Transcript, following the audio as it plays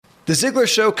The Ziglar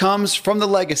Show comes from the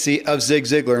legacy of Zig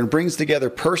Ziglar and brings together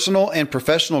personal and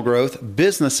professional growth,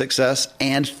 business success,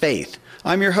 and faith.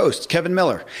 I'm your host, Kevin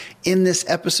Miller. In this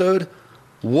episode,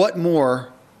 what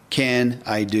more can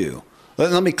I do?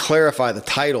 Let me clarify the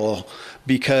title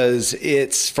because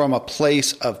it's from a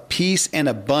place of peace and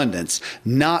abundance,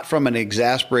 not from an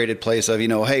exasperated place of,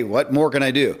 hey, what more can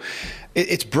I do?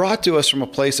 It's brought to us from a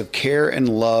place of care and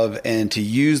love, and to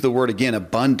use the word again,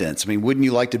 abundance. I mean, wouldn't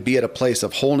you like to be at a place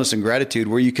of wholeness and gratitude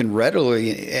where you can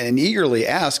readily and eagerly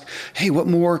ask, hey, what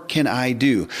more can I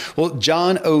do? Well,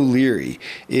 John O'Leary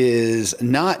is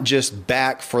not just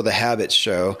back for the Habits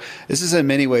Show. This is in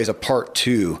many ways a part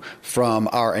two from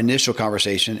our initial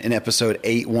conversation in episode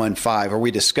 815, where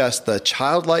we discussed the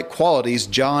childlike qualities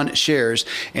John shares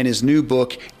in his new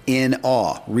book, In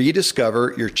Awe.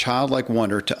 Rediscover your childlike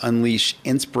wonder to unleash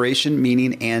inspiration,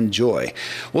 meaning, and joy.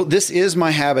 Well, this is my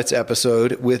Habits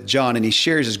episode with John, and he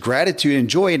shares his gratitude and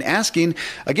joy in asking,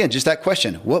 again, just that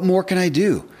question, what more can I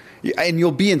do? And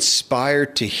you'll be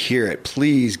inspired to hear it.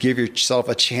 Please give yourself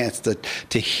a chance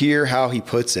to hear how he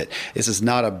puts it. This is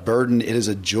not a burden. It is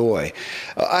a joy.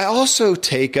 I also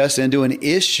take us into an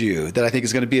issue that I think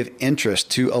is going to be of interest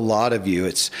to a lot of you.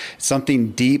 It's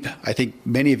something deep I think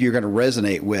many of you are going to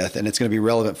resonate with, and it's going to be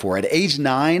relevant for. At age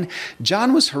 9,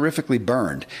 John was horrifically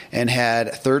burned and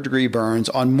had third-degree burns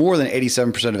on more than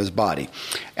 87% of his body.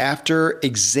 After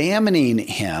examining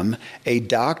him, a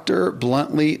doctor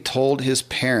bluntly told his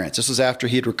parents, this was after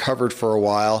he had recovered for a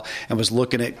while and was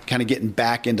looking at kind of getting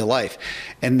back into life.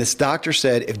 And this doctor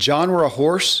said, if John were a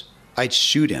horse, I'd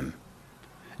shoot him.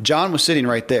 John was sitting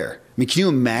right there. I mean, can you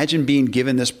imagine being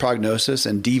given this prognosis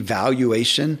and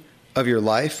devaluation of your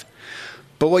life?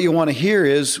 But what you want to hear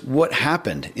is what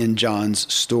happened in John's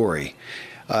story.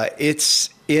 It's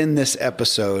in this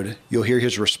episode, you'll hear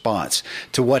his response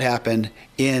to what happened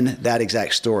in that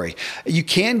exact story. You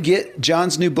can get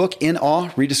John's new book, In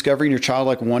Awe, Rediscovering Your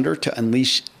Childlike Wonder to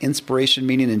Unleash Inspiration,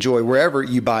 Meaning, and Joy, wherever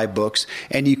you buy books.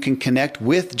 And you can connect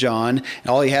with John and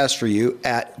all he has for you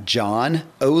at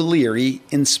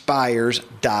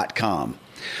johnolearyinspires.com.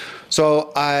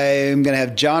 So I'm going to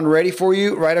have John ready for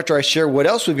you right after I share what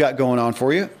else we've got going on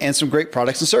for you and some great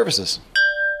products and services.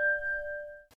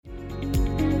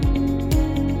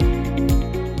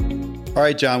 All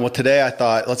right, John. Well, today I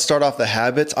thought, let's start off the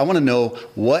habits. I want to know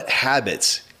what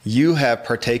habits you have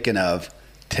partaken of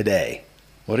today.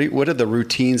 What are the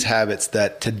routines, habits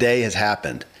that today has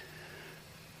happened?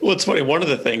 Well, it's funny. One of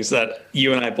the things that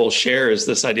you and I both share is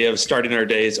this idea of starting our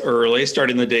days early,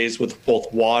 starting the days with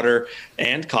both water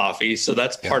and coffee. So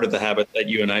that's part of the habit that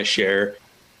you and I share.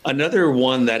 Another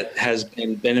one that has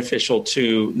been beneficial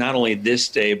to not only this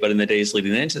day, but in the days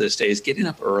leading into this day is getting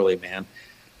up early, man.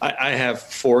 I have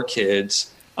 4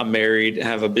 kids. I'm married,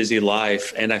 have a busy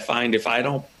life. And I find if I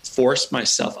don't force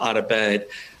myself out of bed,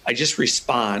 I just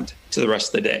respond to the rest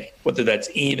of the day, whether that's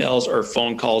emails or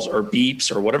phone calls or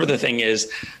beeps or whatever the thing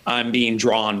is, I'm being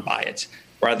drawn by it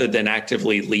rather than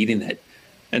actively leading it.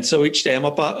 And so each day I'm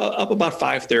up about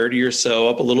 5:30 or so,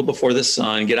 up a little before the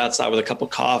sun, get outside with a cup of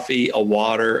coffee, a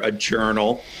water, a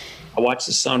journal. I watch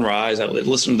the sunrise. I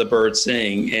listen to the birds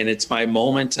sing. And it's my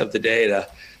moment of the day to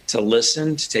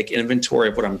listen, to take inventory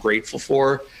of what I'm grateful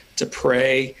for, to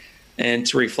pray, and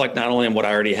to reflect not only on what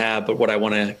I already have, but what I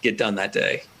want to get done that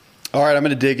day. All right, I'm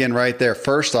going to dig in right there.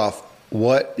 First off,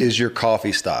 what is your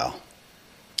coffee style?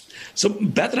 So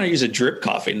Beth and I use a drip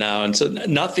coffee now, and so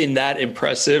nothing that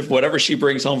impressive. Whatever she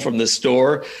brings home from the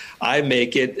store, I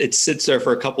make it. It sits there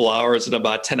for a couple hours, and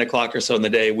about 10 o'clock or so in the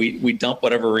day, we dump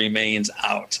whatever remains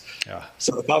out. Yeah.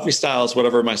 So the coffee style is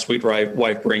whatever my sweet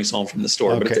wife brings home from the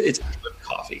store, okay. But it's drip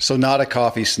coffee. So not a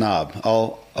coffee snob.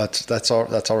 That's all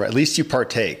right. At least you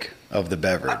partake of the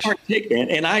beverage. I partake, man.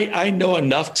 And I know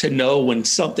enough to know when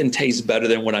something tastes better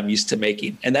than what I'm used to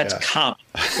making. And that's common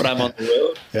when I'm on the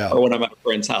road or when I'm at a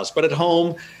friend's house. But at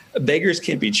home, beggars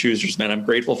can't be choosers, man. I'm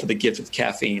grateful for the gift of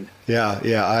caffeine. Yeah.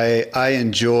 I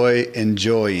enjoy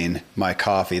enjoying my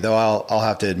coffee, though I'll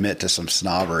have to admit to some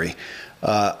snobbery.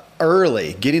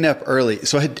 Getting up early.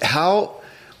 So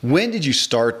when did you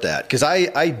start that? Because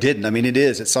I didn't. I mean,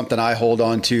 it's something I hold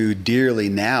on to dearly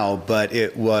now, but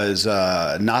it was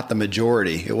not the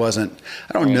majority. It wasn't,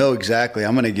 I don't know exactly.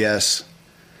 I'm going to guess,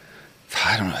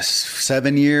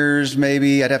 7 years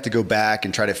maybe. I'd have to go back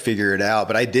and try to figure it out,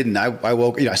 but I didn't. I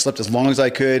woke, I slept as long as I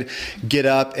could, get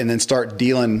up and then start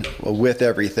dealing with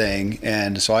everything.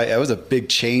 And so it was a big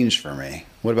change for me.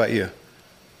 What about you?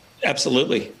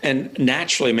 Absolutely. And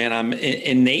naturally, man, I'm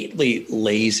innately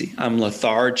lazy. I'm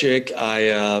lethargic.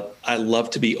 I love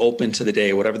to be open to the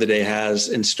day, whatever the day has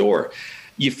in store.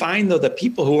 You find, though, that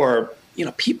people who are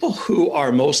people who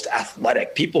are most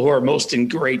athletic, people who are most in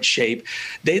great shape,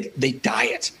 they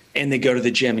diet and they go to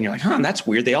the gym, and you're like, that's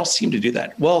weird. They all seem to do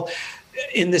that. Well,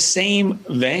 in the same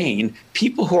vein,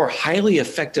 people who are highly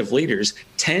effective leaders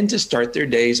tend to start their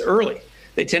days early.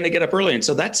 They tend to get up early. And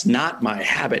so that's not my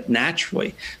habit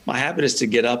naturally. My habit is to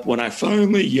get up when I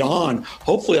finally yawn,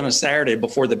 hopefully on a Saturday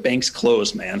before the banks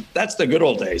close, man. That's the good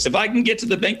old days. If I can get to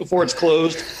the bank before it's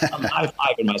closed, I'm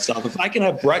high-fiving myself. If I can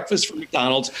have breakfast from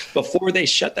McDonald's before they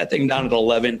shut that thing down at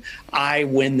 11, I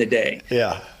win the day.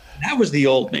 Yeah. That was the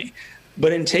old me.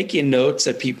 But in taking notes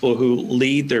of people who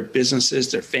lead their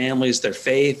businesses, their families, their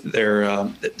faith,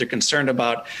 they're concerned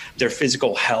about their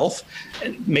physical health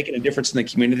and making a difference in the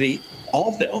community, all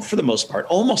of them, for the most part,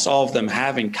 almost all of them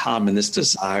have in common this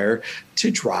desire to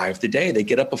drive the day. They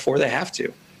get up before they have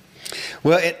to.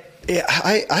 Well,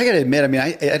 I got to admit,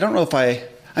 I don't know if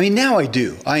now I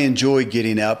do. I enjoy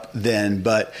getting up then,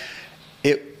 but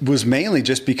it was mainly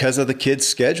just because of the kids'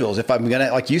 schedules. If I'm going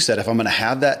to, like you said, if I'm going to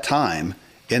have that time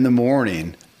in the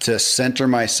morning to center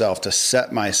myself, to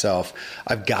set myself,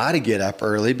 I've got to get up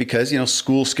early because,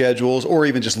 school schedules or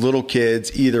even just little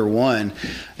kids, either one.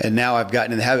 And now I've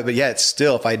gotten in the habit, but yeah, it's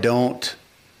still, if I don't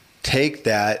take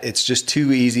that, it's just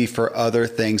too easy for other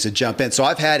things to jump in. So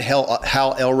I've had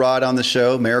Hal Elrod on the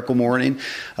show, Miracle Morning,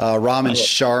 Raman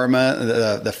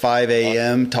Sharma, the 5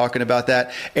 a.m. talking about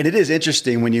that. And it is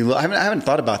interesting when you look, I haven't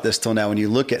thought about this till now, when you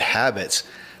look at habits.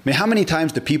 How many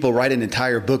times do people write an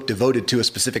entire book devoted to a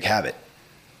specific habit?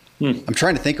 I'm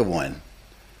trying to think of one.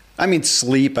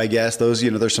 Sleep, I guess. Those,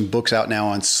 there's some books out now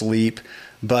on sleep,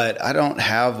 but I don't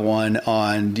have one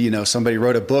on, somebody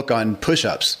wrote a book on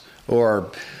push-ups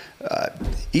or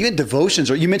even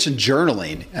devotions, or you mentioned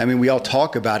journaling. We all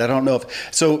talk about it. I don't know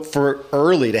so for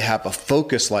early to have a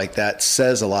focus like that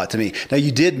says a lot to me. Now,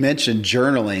 you did mention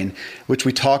journaling, which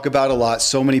we talk about a lot.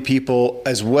 So many people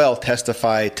as well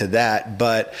testify to that,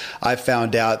 but I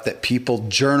found out that people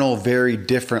journal very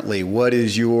differently. What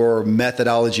is your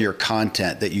methodology or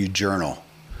content that you journal?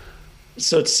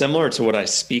 So it's similar to what I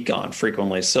speak on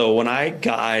frequently. So when I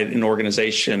guide an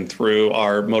organization through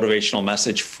our motivational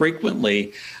message,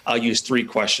 frequently I'll use 3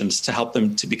 questions to help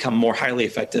them to become more highly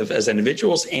effective as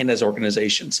individuals and as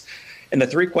organizations. And the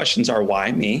 3 questions are: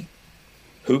 why me?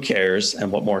 Who cares?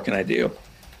 And what more can I do?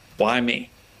 Why me?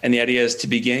 And the idea is to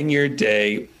begin your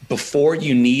day before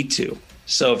you need to.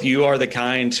 So if you are the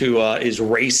kind who is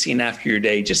racing after your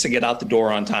day just to get out the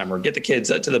door on time or get the kids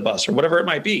to the bus or whatever it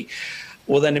might be,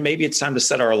 well, then maybe it's time to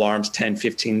set our alarms 10,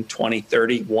 15, 20,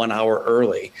 30, 1 hour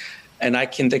early. And I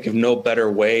can think of no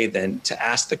better way than to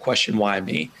ask the question, why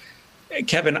me?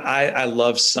 Kevin, I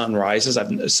love sunrises.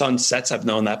 Sunsets. I've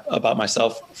known that about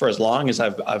myself for as long as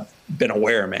I've been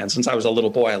aware, man. Since I was a little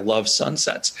boy, I love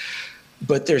sunsets.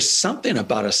 But there's something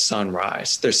about a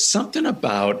sunrise. There's something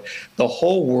about the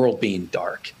whole world being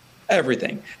dark,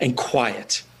 everything, and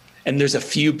quiet. And there's a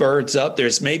few birds up.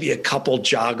 There's maybe a couple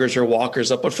joggers or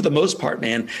walkers up. But for the most part,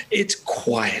 man, it's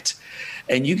quiet.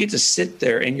 And you get to sit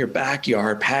there in your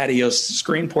backyard, patio,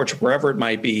 screen porch, wherever it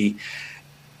might be,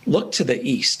 look to the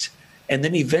east. And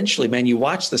then eventually, man, you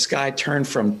watch the sky turn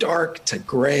from dark to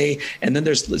gray. And then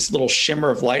there's this little shimmer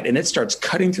of light, and it starts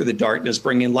cutting through the darkness,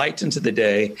 bringing light into the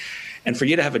day. And for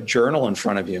you to have a journal in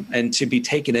front of you and to be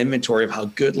taking inventory of how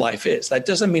good life is, that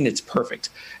doesn't mean it's perfect.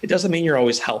 It doesn't mean you're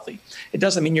always healthy. It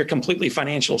doesn't mean you're completely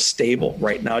financially stable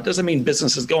right now. It doesn't mean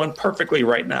business is going perfectly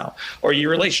right now, or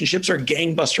your relationships are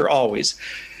gangbuster always.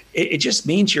 It just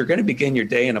means you're going to begin your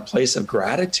day in a place of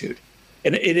gratitude.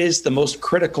 And it is the most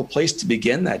critical place to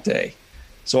begin that day.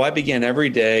 So I begin every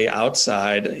day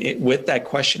outside with that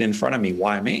question in front of me,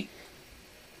 why me?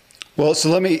 Well, so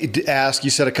let me ask, you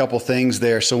said a couple things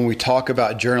there. So when we talk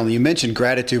about journaling, you mentioned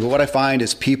gratitude, but what I find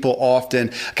is people often,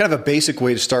 kind of a basic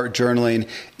way to start journaling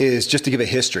is just to give a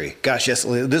history. Gosh, yes,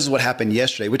 this is what happened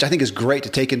yesterday, which I think is great to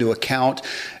take into account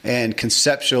and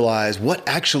conceptualize what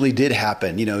actually did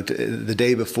happen, the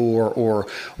day before or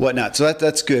whatnot. So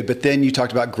that's good. But then you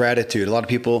talked about gratitude. A lot of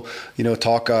people,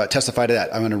 testify to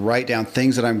that. I'm going to write down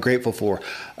things that I'm grateful for.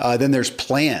 Then there's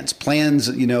plans,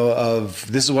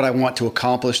 of this is what I want to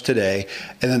accomplish today.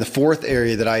 And then the fourth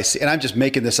area that I see, and I'm just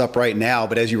making this up right now,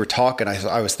 but as you were talking,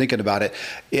 I was thinking about it.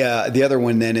 The other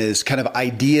one then is kind of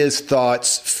ideas,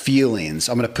 thoughts, feelings.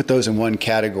 I'm going to put those in one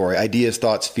category: ideas,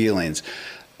 thoughts, feelings.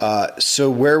 So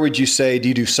where would you say, do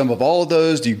you do some of all of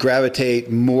those? Do you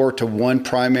gravitate more to one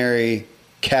primary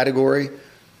category?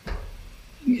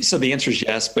 So the answer is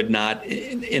yes, but not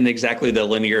in exactly the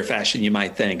linear fashion you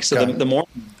might think. So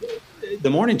the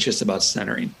morning's just about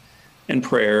centering and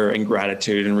prayer and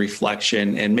gratitude and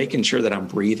reflection and making sure that I'm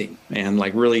breathing and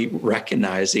like really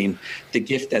recognizing the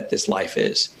gift that this life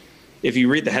is. If you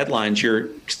read the headlines, you're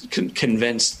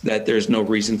convinced that there's no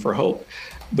reason for hope.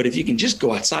 But if you can just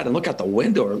go outside and look out the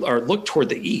window or look toward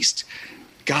the east,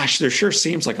 gosh, there sure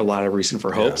seems like a lot of reason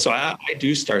for hope. Yeah. So I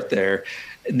do start there.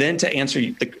 Then to answer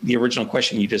the original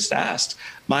question you just asked,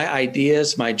 my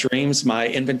ideas, my dreams, my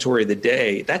inventory of the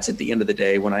day, that's at the end of the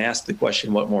day when I ask the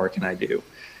question, what more can I do?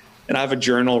 And I have a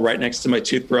journal right next to my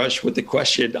toothbrush with the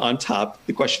question on top.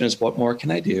 The question is, what more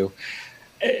can I do?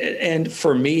 And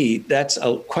for me, that's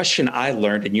a question I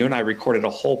learned, and you and I recorded a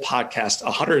whole podcast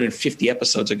 150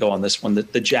 episodes ago on this one,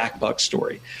 the Jack Buck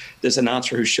story. This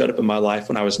announcer who showed up in my life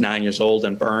when I was 9 years old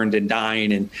and burned and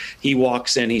dying, and he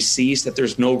walks in, he sees that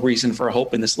there's no reason for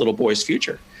hope in this little boy's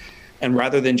future. And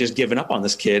rather than just giving up on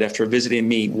this kid after visiting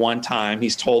me one time,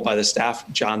 he's told by the staff,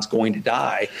 John's going to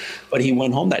die. But he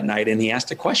went home that night and he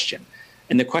asked a question.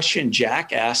 And the question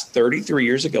Jack asked 33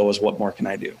 years ago was, what more can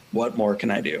I do? What more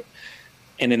can I do?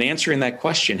 And in answering that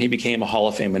question, he became a Hall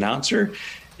of Fame announcer.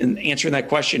 In answering that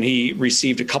question, he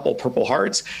received a couple Purple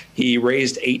Hearts. He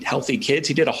raised 8 healthy kids.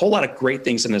 He did a whole lot of great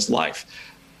things in his life.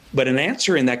 But in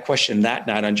answering that question that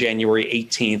night on January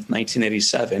 18th,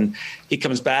 1987, he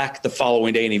comes back the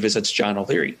following day and he visits John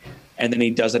O'Leary. And then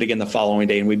he does it again the following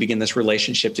day. And we begin this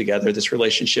relationship together, this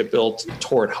relationship built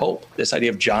toward hope, this idea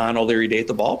of John O'Leary Day at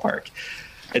the ballpark.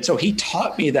 And so he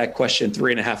taught me that question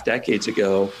 3.5 decades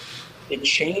ago. It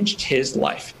changed his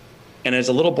life. And as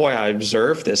a little boy, I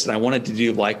observed this and I wanted to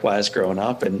do likewise growing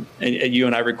up. And you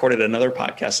and I recorded another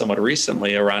podcast somewhat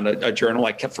recently around a journal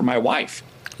I kept for my wife.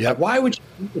 Yep. Why would you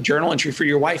keep a journal entry for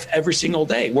your wife every single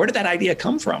day? Where did that idea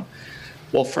come from?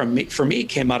 Well, for me, it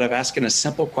came out of asking a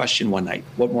simple question one night.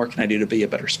 What more can I do to be a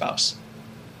better spouse?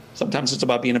 Sometimes it's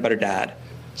about being a better dad.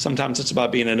 Sometimes it's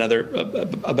about being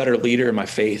a better leader in my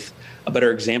faith, a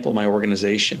better example in my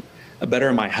organization, a better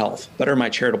in my health, better in my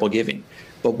charitable giving.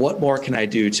 But what more can I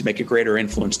do to make a greater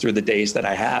influence through the days that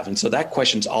I have? And so that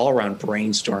question's all around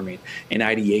brainstorming and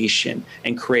ideation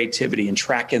and creativity and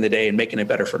tracking the day and making it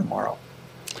better for tomorrow.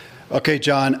 Okay,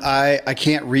 John, I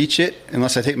can't reach it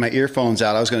unless I take my earphones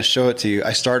out. I was going to show it to you.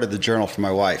 I started the journal for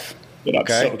my wife. But I'm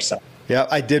so excited. Yeah,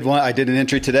 I did an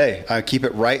entry today. I keep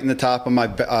it right in the top of my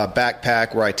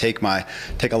backpack where I take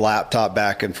a laptop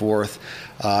back and forth,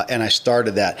 and I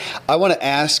started that. I want to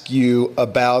ask you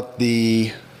about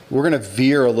we're going to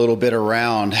veer a little bit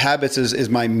around. Habits is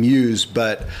my muse,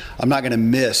 but I'm not going to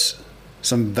miss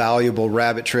some valuable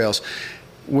rabbit trails.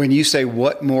 When you say,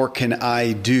 what more can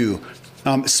I do?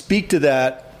 Speak to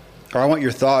that, or I want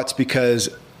your thoughts, because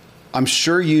I'm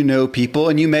sure you know people,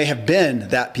 and you may have been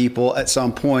that people at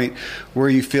some point where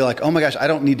you feel like, oh my gosh, I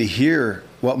don't need to hear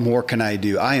what more can I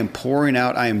do. I am pouring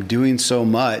out. I am doing so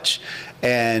much.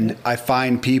 And I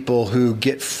find people who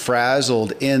get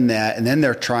frazzled in that, and then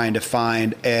they're trying to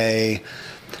find a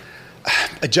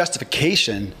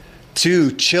justification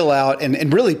to chill out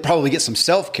and really probably get some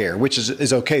self-care, which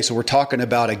is okay. So we're talking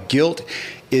about a guilt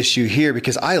issue here,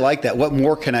 because I like that. What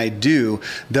more can I do?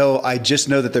 Though I just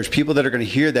know that there's people that are going to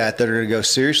hear that are going to go,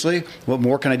 seriously, what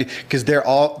more can I do? Because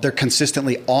they're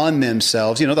consistently on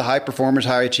themselves, the high performers,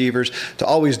 high achievers, to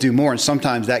always do more. And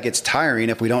sometimes that gets tiring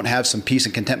if we don't have some peace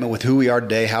and contentment with who we are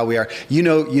today, how we are.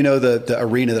 The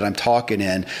arena that I'm talking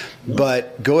in.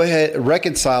 But go ahead,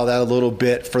 reconcile that a little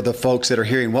bit for the folks that are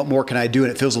hearing, what more can I do?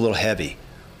 And it feels a little heavy.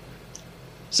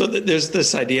 So there's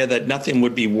this idea that nothing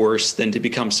would be worse than to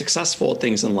become successful at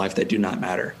things in life that do not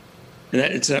matter. And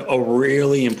that it's a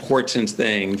really important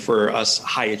thing for us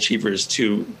high achievers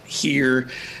to hear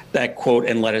that quote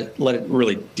and let it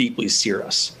really deeply sear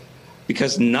us.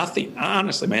 Because nothing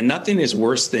is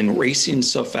worse than racing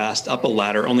so fast up a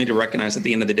ladder only to recognize at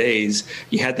the end of the days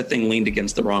you had the thing leaned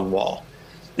against the wrong wall.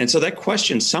 And so that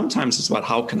question sometimes is about,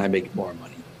 how can I make more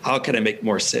money? How can I make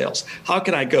more sales? How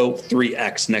can I go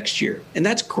 3X next year? And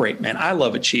that's great, man. I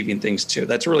love achieving things too.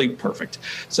 That's really perfect.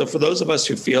 So for those of us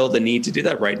who feel the need to do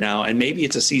that right now, and maybe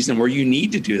it's a season where you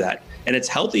need to do that, and it's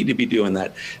healthy to be doing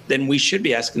that, then we should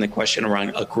be asking the question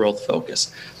around a growth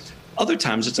focus. Other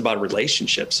times it's about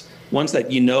relationships, ones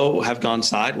that have gone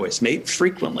sideways, maybe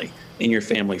frequently in your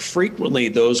family, frequently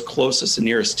those closest and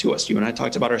nearest to us. You and I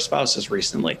talked about our spouses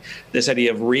recently, this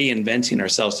idea of reinventing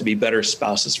ourselves to be better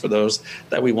spouses for those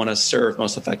that we want to serve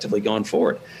most effectively going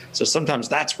forward. So sometimes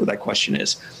that's where that question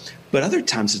is. But other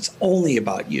times it's only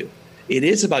about you. It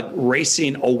is about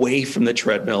racing away from the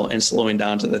treadmill and slowing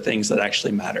down to the things that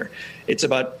actually matter. It's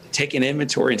about taking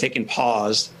inventory and taking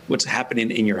pause, what's happening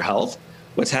in your health,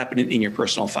 what's happening in your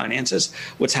personal finances,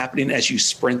 what's happening as you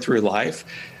sprint through life.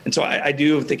 And so I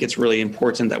do think it's really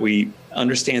important that we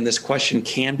understand this question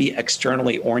can be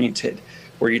externally oriented,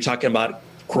 where you're talking about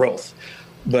growth.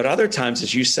 But other times,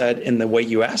 as you said, in the way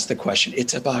you asked the question,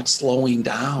 it's about slowing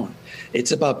down.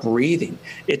 It's about breathing.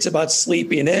 It's about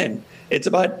sleeping in. It's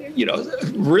about,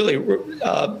 really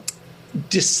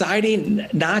deciding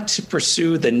not to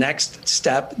pursue the next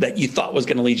step that you thought was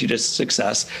going to lead you to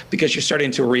success, because you're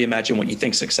starting to reimagine what you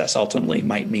think success ultimately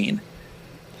might mean.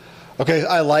 Okay,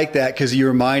 I like that, because you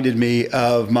reminded me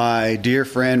of my dear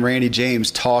friend Randy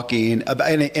James talking about,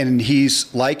 and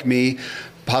he's like me,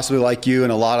 possibly like you,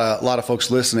 and a lot of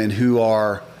folks listening who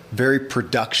are very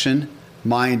production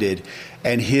minded,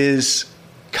 and his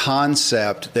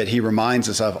concept that he reminds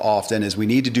us of often is we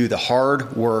need to do the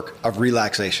hard work of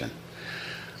relaxation,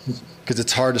 because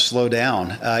it's hard to slow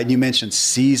down. And you mentioned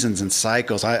seasons and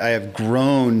cycles. I have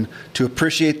grown to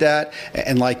appreciate that,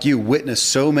 and like you, witness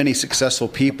so many successful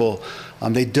people.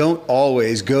 They don't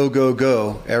always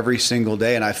go every single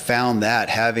day, and I found that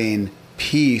having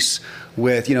peace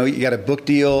with, you got a book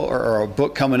deal or a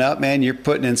book coming up, man, you're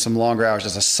putting in some longer hours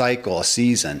as a cycle, a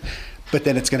season, but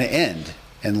then it's going to end,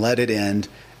 and let it end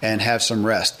and have some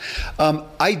rest.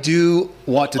 I do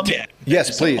want to,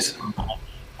 yes, please.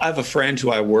 I have a friend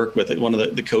who I work with, one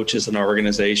of the coaches in our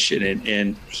organization,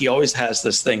 and he always has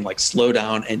this thing like slow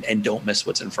down and don't miss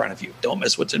what's in front of you. Don't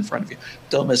miss what's in front of you.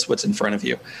 Don't miss what's in front of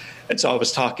you. And so I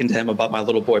was talking to him about my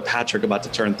little boy, Patrick, about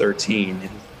to turn 13. And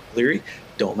Leary,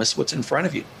 don't miss what's in front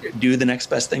of you. Do the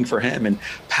next best thing for him. And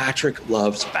Patrick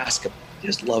loves basketball. He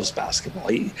just loves basketball.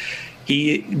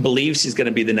 He believes he's going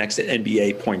to be the next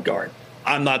NBA point guard.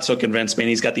 I'm not so convinced, man.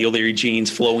 He's got the O'Leary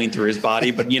genes flowing through his body,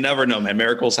 but you never know, man.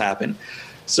 Miracles happen.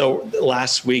 So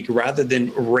last week, rather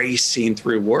than racing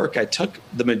through work, I took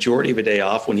the majority of a day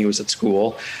off when he was at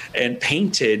school and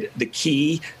painted the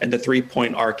key and the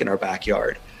 3-point arc in our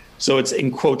backyard. So it's, in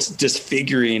quotes,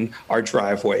 disfiguring our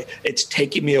driveway. It's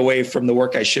taking me away from the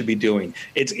work I should be doing.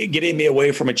 It's getting me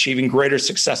away from achieving greater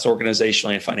success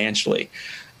organizationally and financially.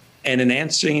 And in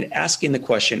asking the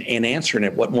question and answering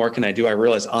it, what more can I do? I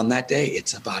realized on that day,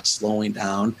 it's about slowing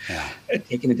down,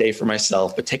 taking a day for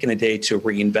myself, but taking a day to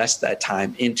reinvest that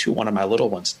time into one of my little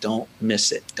ones. Don't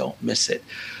miss it. Don't miss it.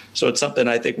 So it's something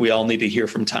I think we all need to hear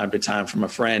from time to time from a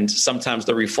friend. Sometimes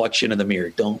the reflection in the mirror.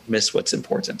 Don't miss what's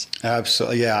important.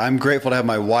 Absolutely. Yeah. I'm grateful to have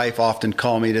my wife often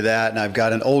call me to that. And I've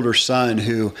got an older son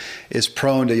who is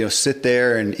prone to, sit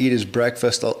there and eat his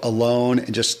breakfast alone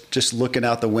and just looking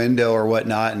out the window or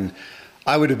whatnot. And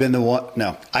I would have been the one.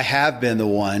 No, I have been the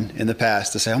one in the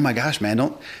past to say, oh my gosh, man,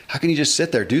 how can you just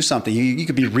sit there? Do something. You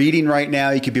could be reading right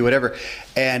now. You could be whatever.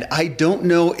 And I don't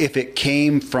know if it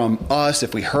came from us,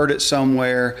 if we heard it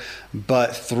somewhere,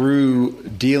 but through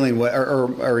dealing with,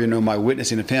 or my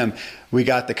witnessing of him, we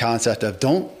got the concept of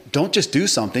don't just do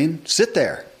something, sit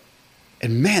there.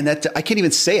 And man, I can't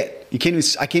even say it.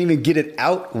 I can't even get it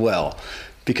out well,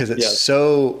 because it's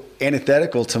so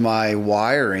antithetical to my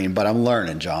wiring, but I'm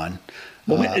learning, John.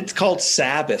 Well, it's called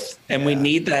Sabbath, and we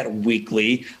need that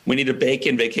weekly. We need to bake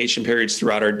in vacation periods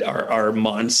throughout our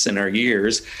months and our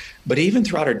years. But even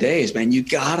throughout our days, man, you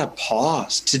got to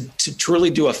pause to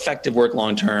truly do effective work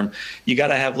long term. You got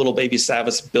to have little baby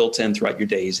Sabbaths built in throughout your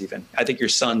days even. I think your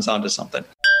son's onto something.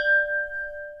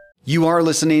 You are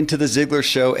listening to The Ziglar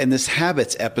Show and this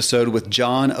Habits episode with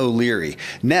John O'Leary.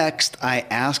 Next, I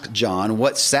asked John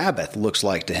what Sabbath looks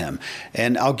like to him.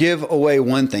 And I'll give away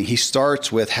one thing. He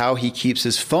starts with how he keeps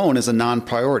his phone as a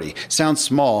non-priority. Sounds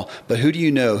small, but who do you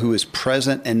know who is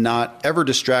present and not ever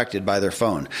distracted by their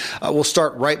phone? We'll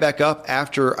start right back up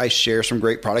after I share some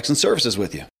great products and services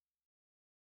with you.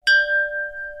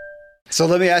 So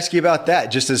let me ask you about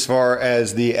that, just as far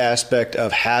as the aspect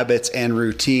of habits and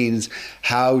routines.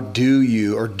 How do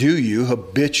you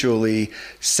habitually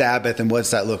Sabbath, and what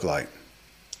does that look like?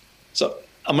 So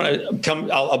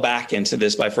I'll back into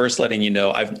this by first letting you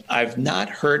know I've not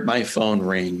heard my phone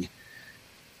ring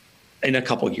in a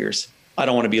couple of years. I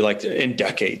don't want to be like in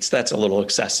decades. That's a little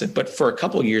excessive. But for a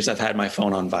couple of years, I've had my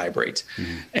phone on vibrate,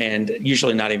 and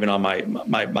usually not even on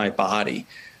my body.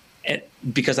 And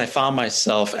because I found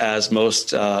myself, as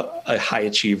most high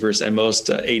achievers and most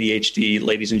ADHD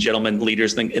ladies and gentlemen,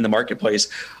 leaders in the marketplace,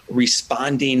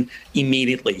 responding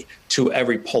immediately to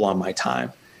every pull on my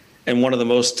time. And one of the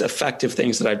most effective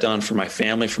things that I've done for my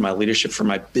family, for my leadership, for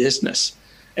my business,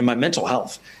 and my mental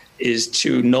health is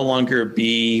to no longer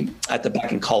be at the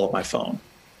beck and call of my phone.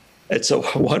 And so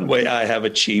one way I have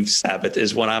achieved Sabbath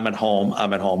is when I'm at home,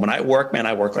 I'm at home. When I work, man,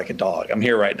 I work like a dog. I'm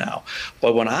here right now.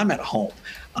 But when I'm at home,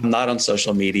 I'm not on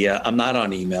social media. I'm not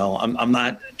on email. I'm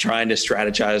not trying to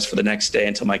strategize for the next day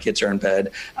until my kids are in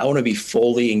bed. I want to be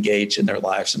fully engaged in their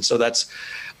lives. And so that's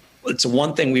It's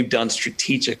one thing we've done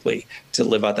strategically to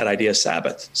live out that idea of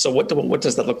Sabbath. So what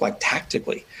does that look like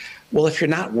tactically? Well, if you're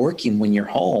not working when you're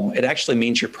home, it actually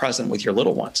means you're present with your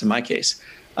little ones. In my case,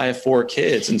 I have 4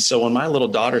 kids. And so when my little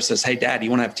daughter says, hey, Dad, you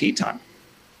want to have tea time?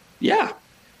 Yeah.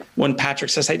 When Patrick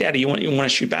says, hey, Daddy, you want to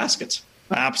shoot baskets?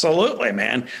 Absolutely,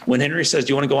 man. When Henry says, do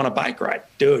you want to go on a bike ride?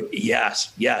 Dude,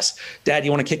 yes. Dad,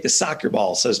 you want to kick the soccer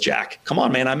ball? Says Jack. Come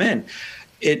on, man, I'm in.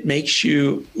 It makes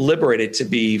you liberated to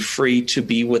be free to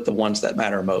be with the ones that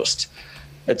matter most.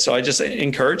 And so I just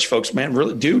encourage folks, man,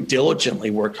 really do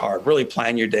diligently work hard, really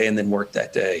plan your day and then work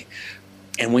that day.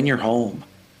 And when you're home,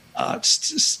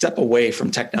 step away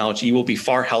from technology. You will be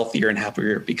far healthier and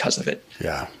happier because of it.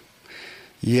 Yeah.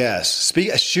 Yes.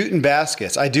 Speak shooting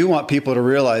baskets. I do want people to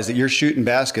realize that you're shooting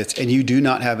baskets and you do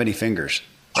not have any fingers.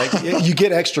 Like, you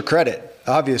get extra credit,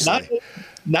 obviously.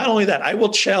 Not only that, I will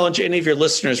challenge any of your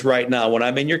listeners right now. When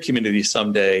I'm in your community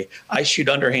someday, I shoot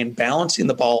underhand, balancing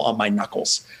the ball on my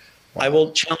knuckles. Wow. I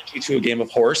will challenge you to a game of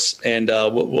horse, and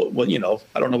we'll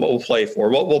I don't know what we'll play for.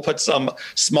 We'll put some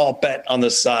small bet on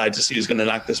the side to see who's going to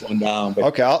knock this one down. But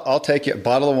okay, I'll take it.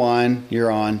 Bottle of wine,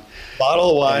 you're on.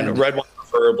 Bottle of wine, red wine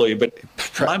preferably. But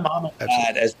my mom and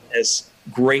dad, as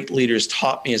great leaders,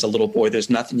 taught me as a little boy, there's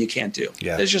nothing you can't do.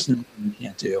 Yeah. There's just nothing you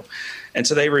can't do. And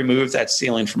so they removed that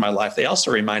ceiling from my life. They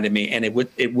also reminded me, and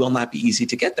it will not be easy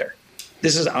to get there.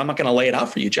 I'm not going to lay it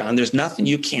out for you, John. There's nothing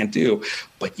you can't do,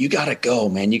 but you got to go,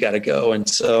 man. You got to go. And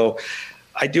so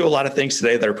I do a lot of things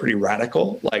today that are pretty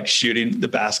radical, like shooting the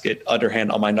basket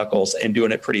underhand on my knuckles and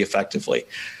doing it pretty effectively.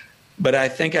 But I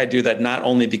think I do that not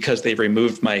only because they've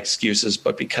removed my excuses,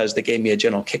 but because they gave me a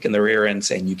gentle kick in the rear end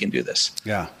saying, you can do this.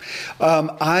 Yeah.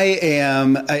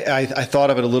 I thought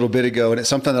of it a little bit ago, and it's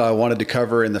something that I wanted to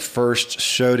cover in the first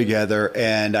show together.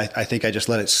 And I think I just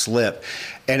let it slip.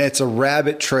 And it's a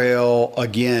rabbit trail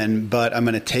again, but I'm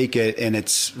going to take it, and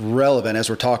it's relevant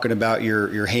as we're talking about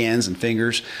your hands and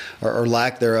fingers or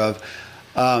lack thereof.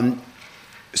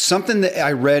 Something that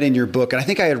I read in your book, and I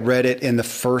think I had read it in the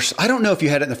first, I don't know if you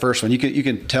had it in the first one, you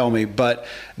can tell me, but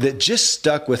that just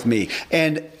stuck with me.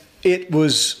 And it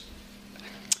was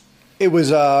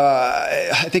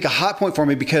I think a hot point for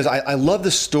me because I love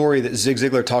the story that Zig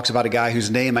Ziglar talks about a guy whose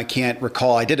name I can't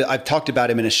recall. I've talked about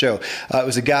him in a show. It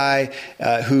was a guy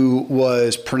who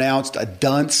was pronounced a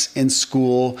dunce in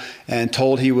school and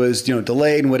told he was,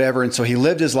 delayed and whatever. And so he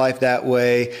lived his life that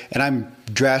way. And I'm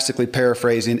drastically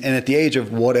paraphrasing. And at the age of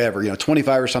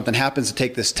 25 or something, happens to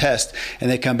take this test, and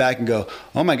they come back and go,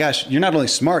 oh my gosh, you're not only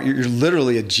smart, you're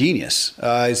literally a genius.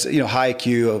 He's, high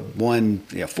IQ of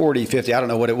 140, 50, I don't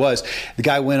know what it was. The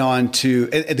guy went on to,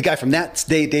 the guy from that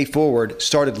day forward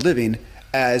started living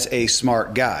as a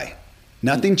smart guy.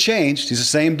 Nothing changed. He's the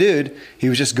same dude. He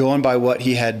was just going by what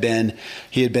he had been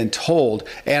told.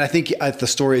 And I think the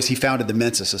story is he founded the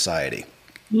Mensa Society.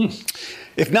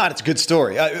 If not, it's a good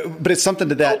story, but it's something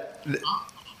that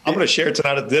I'm going to share it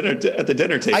tonight at the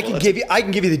dinner table. I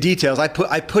can give you the details. I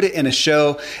put it in a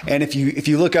show, and if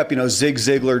you look up Zig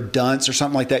Ziglar dunce or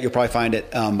something like that, you'll probably find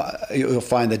it. You'll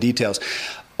find the details.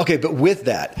 Okay, but with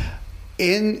that,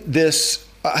 in this,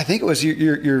 I think it was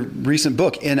your recent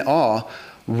book, In Awe,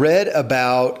 read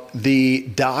about the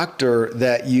doctor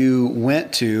that you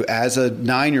went to as a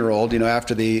 9-year-old,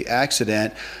 after the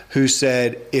accident, who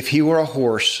said if he were a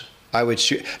horse, I would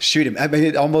shoot him. I mean,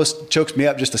 it almost chokes me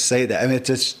up just to say that. I mean,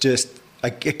 it's just I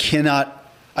cannot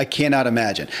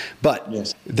imagine. But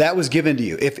yes, that was given to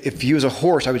you. If he was a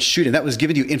horse, I would shoot him. That was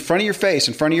given to you in front of your face,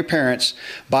 in front of your parents,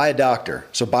 by a doctor.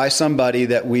 So by somebody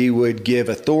that we would give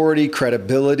authority,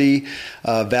 credibility,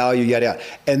 value, yada yada.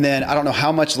 And then I don't know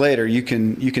how much later you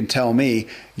can tell me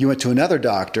you went to another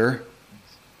doctor.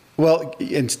 Well,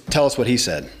 and tell us what he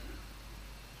said.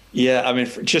 Yeah, I mean,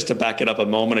 just to back it up a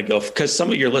moment ago, because some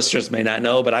of your listeners may not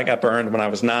know, but I got burned when I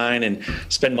was 9 and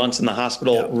spent months in the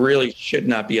hospital. Yeah. Really should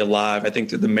not be alive. I think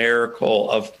through the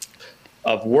miracle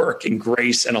of work and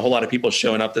grace and a whole lot of people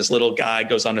showing up, this little guy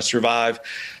goes on to survive,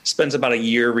 spends about a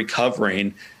year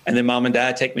recovering, and then mom and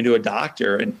dad take me to a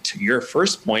doctor. And to your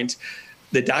first point,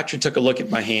 the doctor took a look at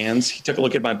my hands. He took a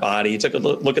look at my body. He took a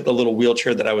look at the little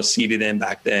wheelchair that I was seated in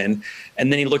back then.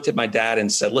 And then he looked at my dad and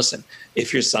said, listen,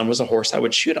 if your son was a horse, I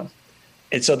would shoot him.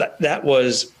 And so that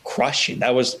was crushing.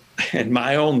 That was, in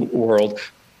my own world,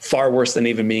 far worse than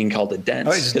even being called a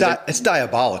dense. Oh, it's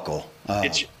diabolical.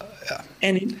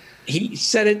 And he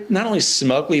said it not only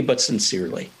smugly, but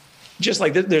sincerely. Just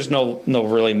like there's no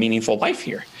really meaningful life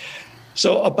here.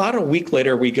 So about a week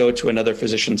later, we go to another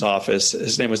physician's office.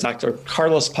 His name was Dr.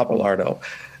 Carlos Papalardo.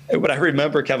 And what I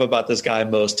remember, Kev, about this guy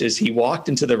most is he walked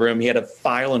into the room. He had a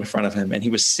file in front of him, and he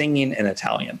was singing in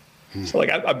Italian. So like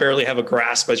I barely have a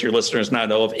grasp, as your listeners now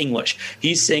know, of English.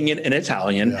 He's singing in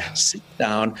Italian, sits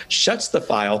down, shuts the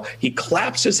file. He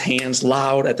claps his hands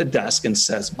loud at the desk and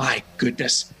says, "My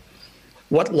goodness,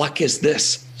 what luck is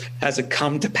this? Has it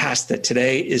come to pass that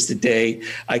today is the day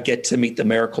I get to meet the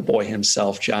miracle boy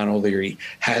himself, John O'Leary?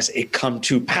 Has it come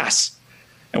to pass?"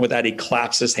 And with that, he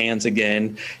claps his hands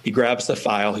again. He grabs the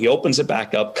file. He opens it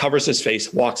back up, covers his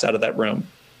face, walks out of that room.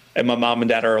 And my mom and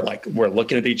dad are like, we're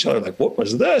looking at each other like, what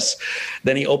was this?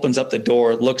 Then he opens up the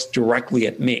door, looks directly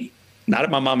at me, not at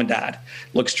my mom and dad,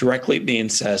 looks directly at me and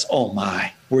says, "Oh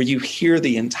my, were you here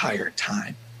the entire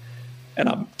time?" And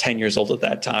I'm 10 years old at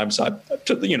that time. So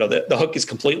the hook is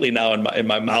completely now in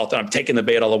my mouth, and I'm taking the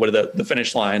bait all the way to the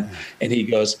finish line. And he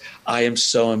goes, "I am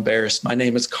so embarrassed. My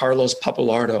name is Carlos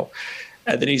Papalardo."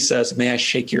 And then he says, "May I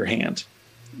shake your hand?"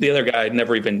 The other guy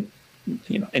never even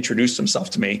introduced himself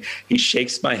to me. He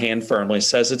shakes my hand firmly,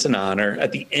 says it's an honor.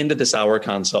 At the end of this hour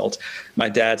consult, my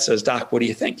dad says, "Doc, what do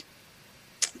you think?"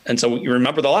 And so you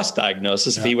remember the last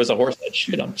diagnosis. If he was a horse that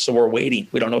shoot him. So we're waiting.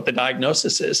 We don't know what the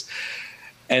diagnosis is.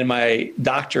 And my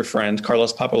doctor friend,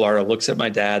 Carlos Papalardo, looks at my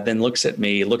dad, then looks at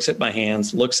me, looks at my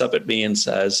hands, looks up at me and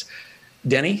says,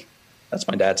 "Denny," that's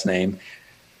my dad's name,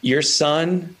 "your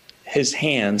son, his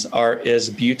hands are as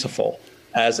beautiful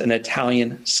as an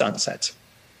Italian sunset."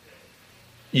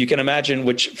 You can imagine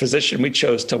which physician we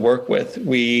chose to work with.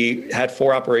 We had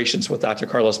 4 operations with Dr.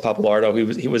 Carlos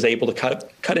Papalardo. He was able to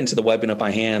cut into the webbing of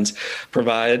my hands,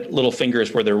 provide little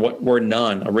fingers where there were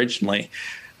none originally.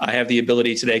 I have the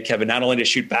ability today, Kevin, not only to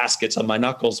shoot baskets on my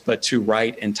knuckles, but to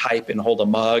write and type and hold a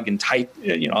mug and type,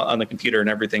 on the computer and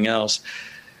everything else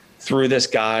through this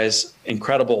guy's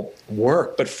incredible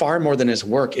work. But far more than his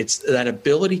work, it's that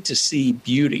ability to see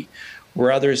beauty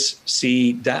where others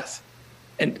see death.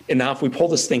 And now if we pull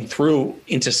this thing through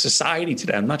into society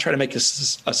today, I'm not trying to make a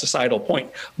societal point,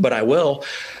 but I will.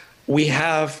 We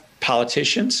have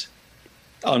politicians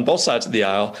on both sides of the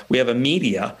aisle. We have a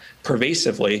media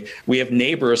pervasively. We have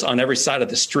neighbors on every side of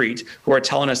the street who are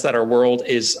telling us that our world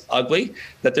is ugly,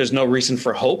 that there's no reason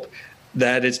for hope,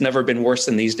 that it's never been worse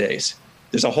than these days.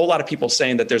 There's a whole lot of people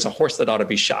saying that there's a horse that ought to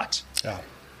be shot. Yeah.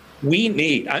 We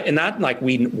need, and not like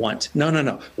we want,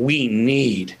 no. We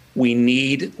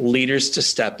need leaders to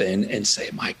step in and say,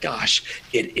 my gosh,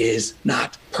 it is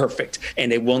not perfect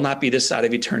and it will not be this side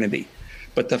of eternity,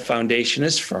 but the foundation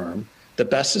is firm. The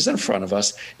best is in front of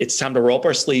us. It's time to roll up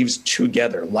our sleeves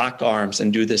together, lock arms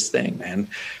and do this thing, man.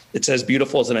 It's as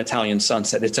beautiful as an Italian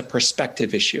sunset. It's a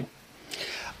perspective issue.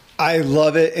 I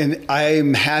love it. And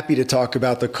I'm happy to talk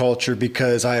about the culture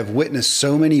because I have witnessed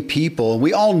so many people, and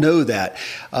we all know that,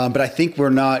 but I think we're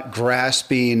not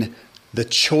grasping the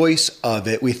choice of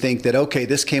it. We think that, okay,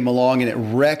 this came along and it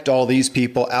wrecked all these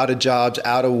people out of jobs,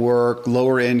 out of work,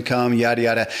 lower income, yada,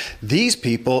 yada. These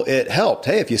people, it helped.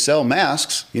 Hey, if you sell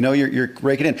masks, you're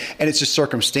raking in. And it's just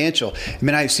circumstantial. I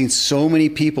mean, I've seen so many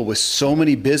people with so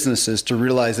many businesses to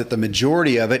realize that the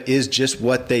majority of it is just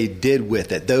what they did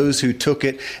with it. Those who took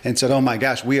it and said, oh my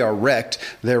gosh, we are wrecked,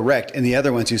 they're wrecked. And the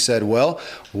other ones who said, well,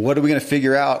 what are we going to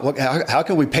figure out? How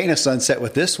can we paint a sunset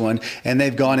with this one? And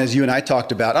they've gone, as you and I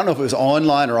talked about, I don't know if it was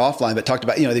online or offline, but talked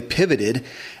about, they pivoted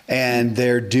and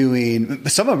they're doing,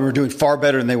 some of them are doing far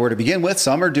better than they were to begin with.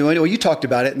 Some are doing, well, you talked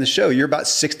about it in the show. You're about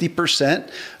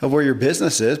 60% of where your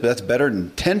business is, but that's better than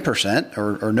 10%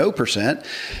 or no percent.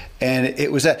 And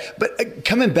it was that. But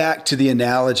coming back to the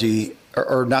analogy,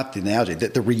 or not the analogy,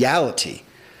 the reality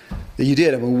that you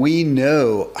did. I mean, we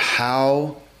know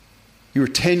how you were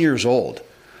 10 years old,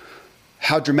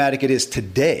 how dramatic it is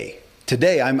today.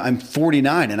 Today, I'm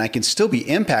 49 and I can still be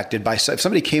impacted by, if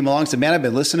somebody came along and said, man, I've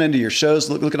been listening to your shows,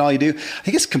 look at all you do. I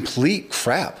think it's complete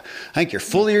crap. I think you're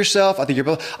full of yourself. I think you're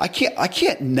both, I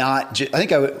can't not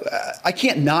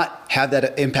have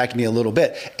that impact me a little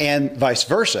bit, and vice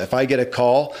versa. If I get a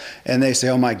call and they say,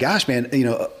 oh my gosh, man,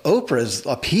 Oprah's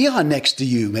a peon next to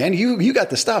you, man, you got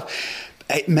the stuff.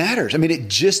 It matters. I mean, it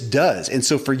just does. And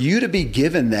so for you to be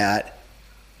given that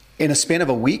in a span of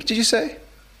a week, did you say?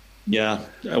 Yeah,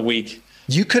 a week.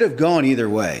 You could have gone either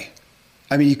way.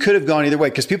 I mean, you could have gone either way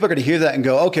because people are going to hear that and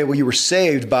go, okay, well, you were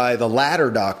saved by the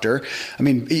latter doctor. I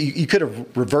mean, you could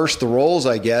have reversed the roles,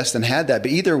 I guess, and had that.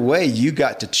 But either way, you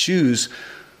got to choose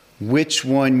which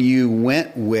one you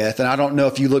went with. And I don't know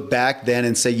if you look back then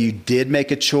and say you did make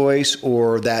a choice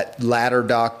or that latter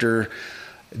doctor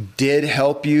did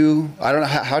help you. I don't know.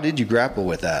 How did you grapple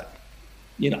with that?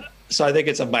 So I think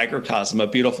it's a microcosm, a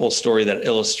beautiful story that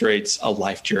illustrates a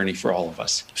life journey for all of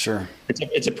us. Sure.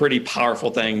 It's a pretty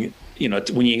powerful thing.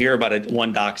 When you hear about it,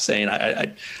 one doc saying,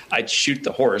 I'd shoot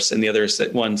the horse, and the other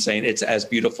one saying it's as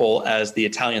beautiful as the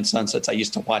Italian sunsets I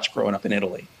used to watch growing up in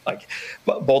Italy.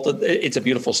 It's a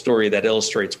beautiful story that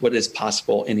illustrates what is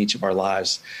possible in each of our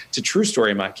lives. It's a true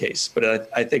story in my case, but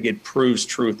I think it proves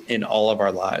truth in all of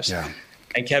our lives. Yeah.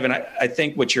 And Kevin, I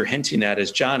think what you're hinting at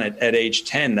is, John, at age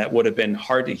 10, that would have been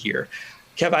hard to hear.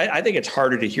 Kev, I think it's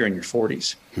harder to hear in your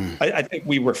 40s. I think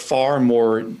we were far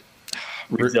more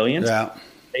resilient,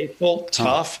 faithful,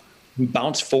 tough. We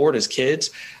bounced forward as kids.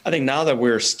 I think now that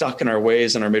we're stuck in our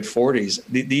ways in our mid 40s,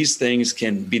 these things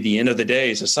can be the end of the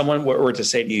day. So someone were to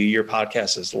say to you, your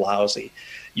podcast is lousy,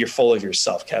 you're full of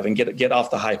yourself, Kevin, get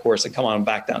off the high horse and come on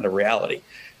back down to reality.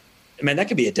 Man, that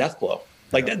could be a death blow.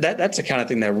 That's the kind of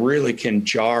thing that really can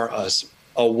jar us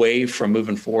away from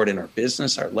moving forward in our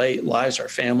business, our lives, our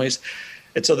families.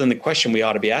 And so then the question we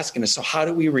ought to be asking is, so how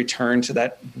do we return to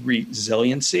that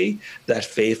resiliency, that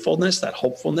faithfulness, that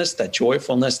hopefulness, that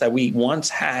joyfulness that we once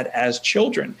had as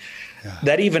children? Yeah.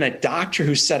 That even a doctor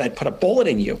who said, I'd put a bullet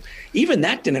in you, even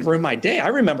that didn't ruin my day. I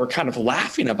remember kind of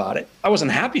laughing about it. I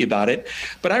wasn't happy about it,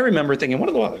 but I remember thinking,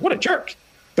 what a jerk.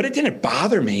 But it didn't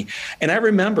bother me. And I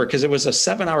remember, because it was a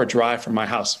 7-hour drive from my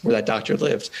house where that doctor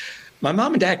lived, my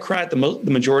mom and dad cried the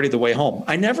majority of the way home.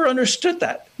 I never understood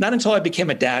that, not until I became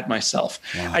a dad myself.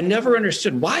 Wow. I never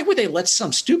understood, why would they let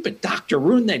some stupid doctor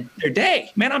ruin their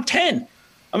day? Man, I'm 10.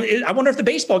 I wonder if the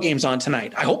baseball game's on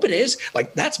tonight. I hope it is.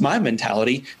 That's my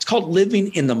mentality. It's called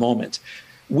living in the moment.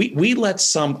 We let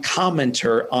some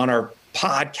commenter on our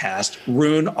podcast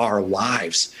ruin our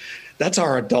lives. That's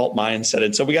our adult mindset.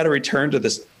 And so we got to return to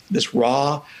this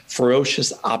raw,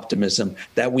 ferocious optimism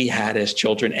that we had as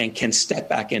children and can step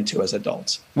back into as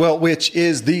adults. Well, which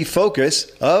is the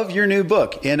focus of your new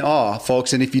book, In Awe,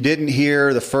 folks. And if you didn't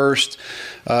hear the first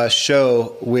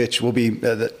show, which will be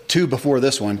the 2 before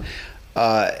this one,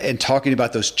 and talking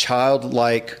about those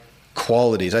childlike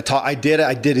qualities. I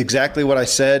did exactly what I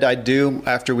said I'd do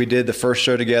after we did the first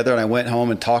show together, and I went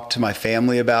home and talked to my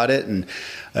family about it. And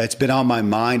it's been on my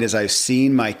mind as I've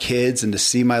seen my kids, and to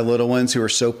see my little ones who are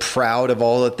so proud of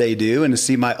all that they do, and to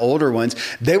see my older ones.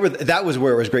 That was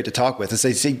where it was great to talk with and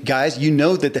say, see, guys,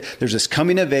 that there's this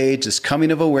coming of age, this coming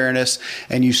of awareness,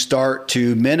 and you start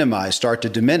to minimize, start to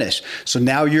diminish. So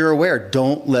now you're aware.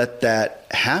 Don't let that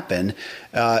happen.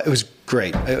 It was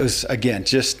great. It was, again,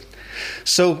 just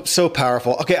so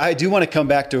powerful. Okay, I do want to come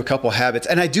back to a couple habits,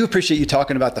 and I do appreciate you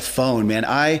talking about the phone, man.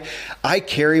 I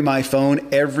carry my phone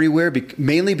everywhere,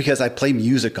 mainly because I play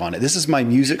music on it. This is my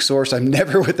music source. I'm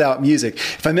never without music.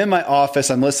 If I'm in my office,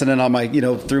 I'm listening on my,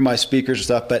 through my speakers and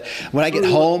stuff. But when I get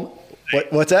home,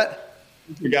 what's that?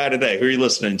 Your guy today. Who are you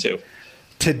listening to?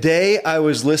 Today, I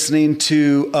was listening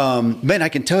to, I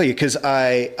can tell you, because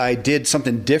I did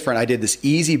something different. I did this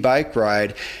easy bike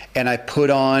ride, and I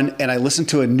put on, and I listened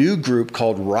to a new group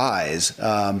called Rise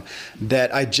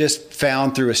that I just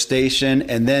found through a station.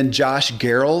 And then Josh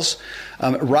Garrels.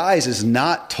 Rise is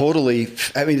not totally,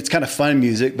 it's kind of fun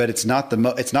music, but it's not,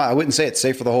 I wouldn't say it's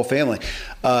safe for the whole family.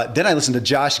 Then I listened to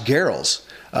Josh Garrels,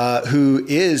 who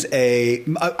is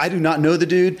I do not know the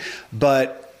dude,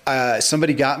 but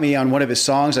somebody got me on one of his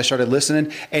songs. I started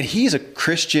listening, and he's a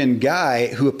Christian guy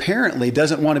who apparently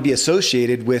doesn't want to be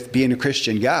associated with being a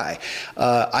Christian guy.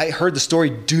 I heard the story,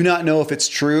 do not know if it's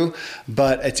true,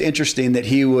 but it's interesting that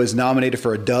he was nominated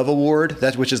for a Dove Award,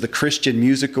 which is the Christian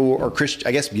musical, or Christian,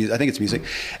 I think it's music,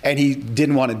 and he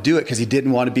didn't want to do it because he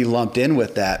didn't want to be lumped in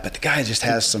with that. But the guy just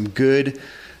has some good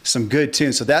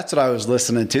tunes. So that's what I was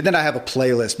listening to. Then I have a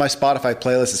playlist. My Spotify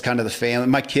playlist is kind of the family.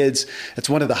 My kids, it's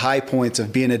one of the high points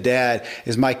of being a dad,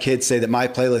 is my kids say that my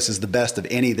playlist is the best of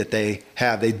any that they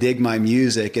have. They dig my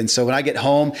music. And so when I get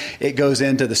home, it goes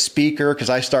into the speaker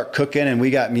because I start cooking and we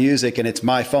got music, and it's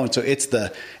my phone. So it's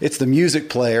the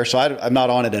music player. So I'm not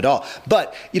on it at all.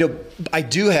 But, I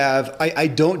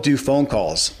don't do phone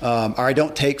calls, or I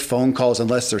don't take phone calls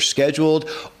unless they're scheduled,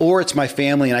 or it's my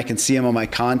family and I can see them on my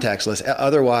contacts list.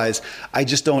 Otherwise, I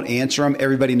just don't answer them.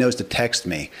 Everybody knows to text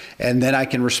me, and then I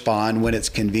can respond when it's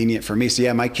convenient for me. So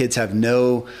yeah, my kids have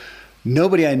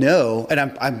nobody I know, and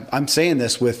I'm saying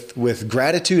this with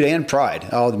gratitude and pride.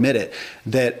 I'll admit it,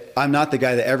 that I'm not the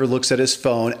guy that ever looks at his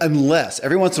phone, unless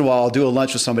every once in a while I'll do a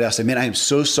lunch with somebody. I'll say, man, I am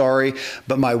so sorry,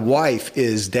 but my wife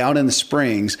is down in the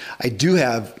Springs. I do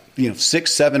have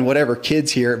 6, 7, whatever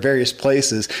kids here at various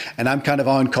places, and I'm kind of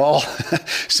on call.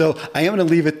 So I am going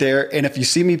to leave it there. And if you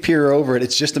see me peer over it,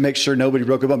 it's just to make sure nobody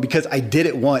broke a bone, because I did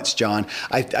it once, John.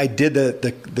 I did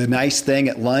the nice thing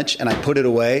at lunch and I put it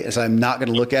away as I'm not going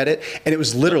to look at it. And it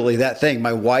was literally that thing.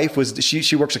 My wife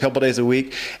she works a couple days a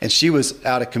week, and she was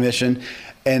out of commission.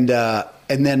 And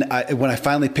then when I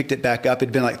finally picked it back up,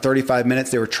 it'd been like 35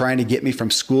 minutes. They were trying to get me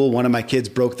from school. One of my kids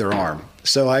broke their arm.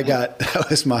 So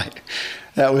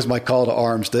that was my call to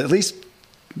arms, to at least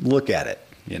look at it,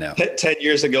 10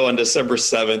 years ago on December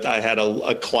 7th, I had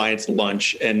a client's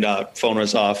lunch, and phone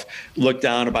was off. Looked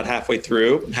down about halfway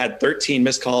through, had 13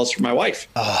 missed calls from my wife.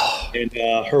 Oh. And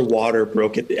her water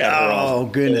broke at her off. Oh,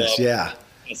 goodness, yeah.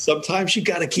 Sometimes you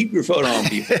got to keep your phone on,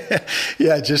 people.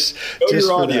 Yeah, just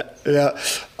for that. Yeah.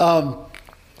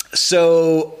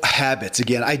 So habits,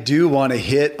 again, I do want to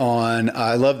hit on,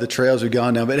 I love the trails we've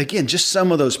gone down, but again, just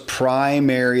some of those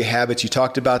primary habits. You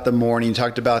talked about the morning, you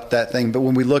talked about that thing, but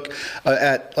when we look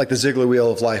at like the Ziglar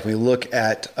Wheel of Life, we look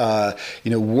at,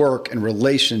 work and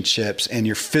relationships and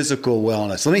your physical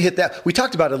wellness. Let me hit that. We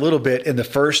talked about it a little bit in the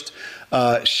first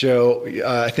show.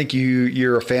 I think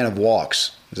you're a fan of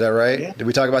walks. Is that right? Yeah. Did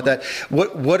we talk about that?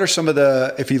 What are some of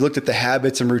if you looked at the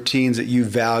habits and routines that you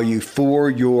value for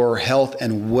your health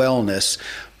and wellness,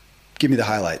 give me the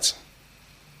highlights.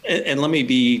 And let me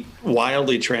be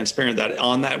wildly transparent that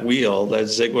on that wheel that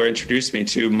Ziglar introduced me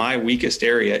to, my weakest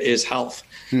area is health.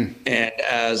 And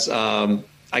as a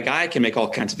guy, I can make all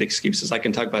kinds of excuses. I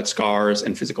can talk about scars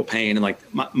and physical pain, and like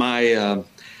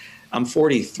I'm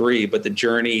 43, but the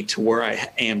journey to where I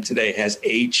am today has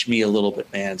aged me a little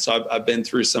bit, man. So I've been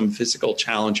through some physical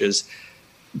challenges,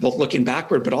 both looking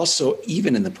backward, but also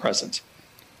even in the present.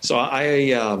 So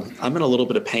I'm in a little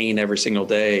bit of pain every single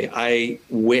day. I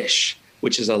wish,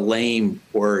 which is a lame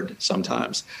word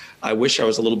sometimes, I wish I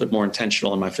was a little bit more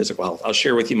intentional in my physical health. I'll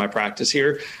share with you my practice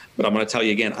here, but I'm going to tell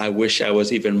you again, I wish I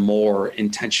was even more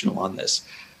intentional on this.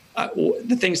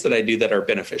 The things that I do that are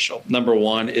beneficial. Number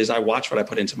one is I watch what I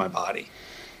put into my body.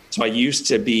 So I used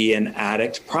to be an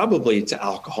addict, probably to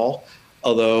alcohol,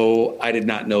 although I did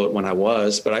not know it when I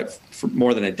was, but for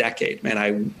more than a decade, man,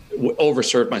 I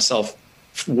overserved myself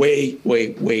way,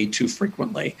 way, way too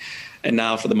frequently. And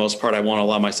now for the most part, I won't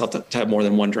allow myself to have more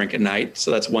than one drink a night. So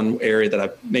that's one area that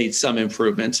I've made some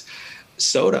improvements.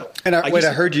 Soda. And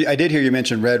I did hear you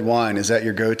mention red wine. Is that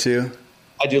your go-to?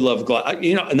 I do love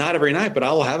not every night, but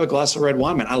I'll have a glass of red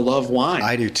wine, man. I love wine.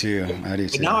 I do too.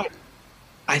 But now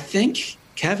I think,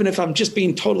 Kevin, if I'm just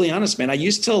being totally honest, man, I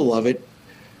used to love it.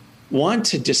 Want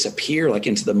to disappear like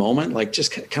into the moment, like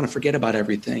just kind of forget about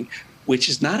everything, which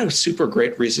is not a super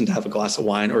great reason to have a glass of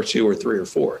wine or 2 or 3 or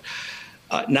 4.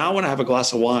 Now when I have a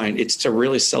glass of wine, it's to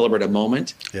really celebrate a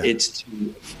moment. Yeah. It's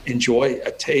to enjoy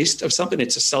a taste of something.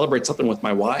 It's to celebrate something with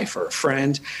my wife or a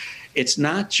friend. It's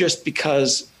not just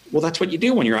because, well, that's what you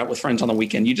do when you're out with friends on the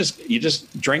weekend. You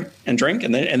just drink, and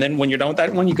then when you're done with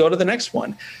that one, you go to the next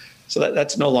one. So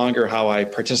that's no longer how I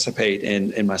participate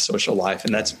in my social life,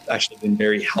 and that's actually been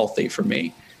very healthy for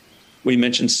me. We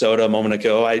mentioned soda a moment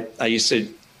ago. I used to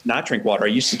not drink water. I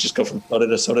used to just go from soda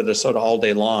to soda to soda all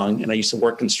day long, and I used to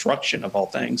work construction of all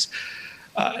things.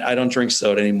 I don't drink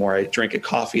soda anymore. I drink a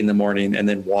coffee in the morning and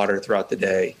then water throughout the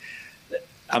day.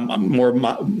 I'm more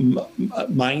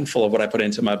mindful of what I put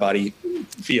into my body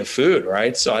via food,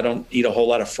 right? So I don't eat a whole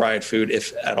lot of fried food,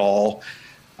 if at all.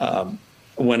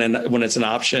 When it's an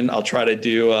option, I'll try to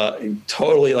do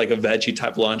totally like a veggie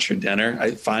type lunch or dinner.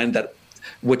 I find that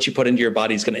what you put into your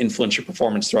body is going to influence your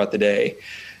performance throughout the day.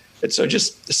 And so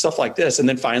just stuff like this. And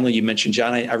then finally, you mentioned,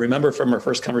 John, I remember from our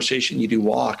first conversation, you do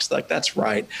walks. Like, that's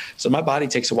right. So my body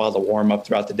takes a while to warm up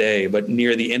throughout the day, but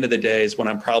near the end of the day is when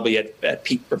I'm probably at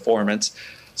peak performance.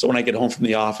 So when I get home from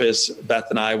the office, Beth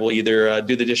and I will either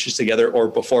do the dishes together, or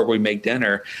before we make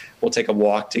dinner, we'll take a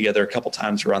walk together a couple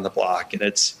times around the block. And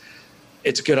it's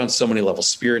good on so many levels,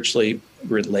 spiritually,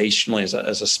 relationally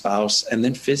as a spouse, and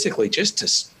then physically, just to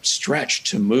stretch,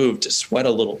 to move, to sweat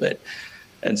a little bit.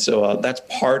 And so that's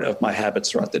part of my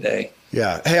habits throughout the day.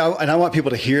 Yeah. Hey, and I want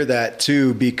people to hear that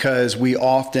too, because we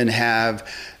often have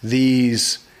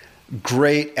these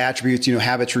great attributes,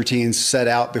 habits, routines set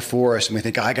out before us, and we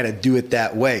think, I got to do it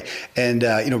that way. And,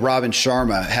 Robin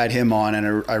Sharma had him on,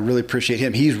 and I really appreciate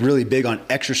him. He's really big on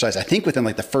exercise, I think within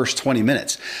like the first 20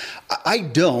 minutes. I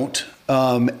don't,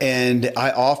 And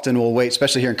I often will wait,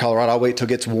 especially here in Colorado, I'll wait till it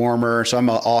gets warmer. So I'm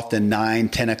often 9,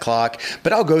 10 o'clock,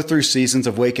 but I'll go through seasons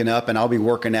of waking up and I'll be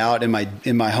working out in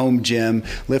my home gym,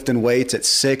 lifting weights at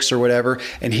 6 or whatever.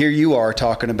 And here you are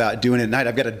talking about doing it at night.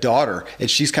 I've got a daughter and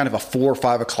she's kind of a 4 or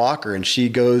 5 o'clocker, and she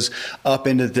goes up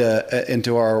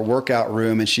into our workout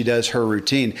room and she does her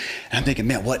routine. And I'm thinking,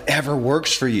 man, whatever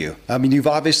works for you. I mean, you've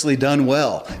obviously done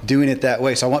well doing it that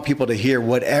way. So I want people to hear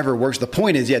whatever works. The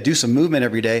point is, do some movement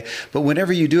every day, but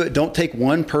whenever you do it, don't take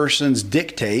one person's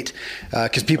dictate,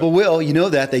 because people will,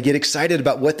 that they get excited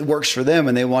about what works for them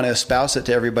and they want to espouse it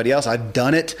to everybody else. I've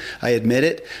done it. I admit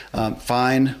it.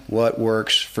 Find what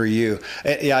works for you.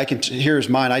 Yeah, here's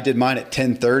mine. I did mine at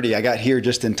 10:30. I got here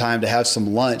just in time to have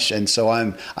some lunch. And so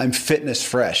I'm fitness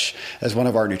fresh, as one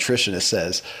of our nutritionists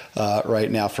says, right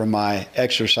now from my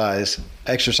exercise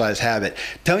habit.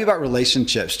 Tell me about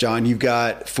relationships, John. You've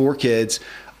got 4 kids,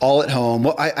 all at home.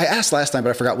 Well, I asked last time, but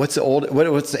I forgot. What's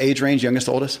the age range, youngest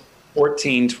to oldest?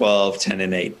 14, 12, 10,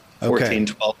 and 8. 14,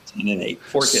 12, 10, and 8.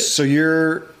 4 kids. So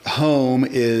your home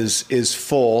is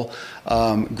full.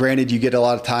 Granted, you get a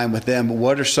lot of time with them.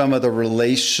 What are some of the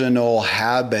relational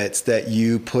habits that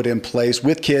you put in place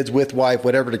with kids, with wife,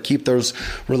 whatever, to keep those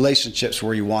relationships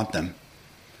where you want them?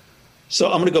 So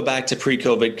I'm going to go back to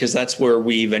pre-COVID, because that's where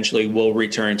we eventually will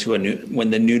return to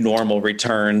when the new normal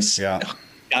returns. Yeah.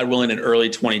 God willing, in early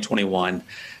 2021.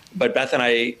 But Beth and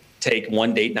I take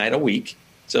one date night a week.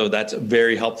 So that's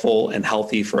very helpful and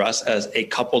healthy for us as a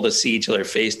couple to see each other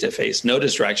face to face. No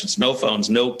distractions, no phones,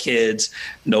 no kids,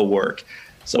 no work.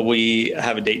 So we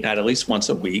have a date night at least once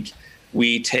a week.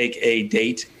 We take a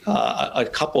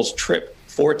couple's trip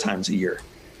 4 times a year,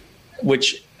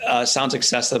 which sounds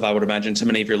excessive, I would imagine, to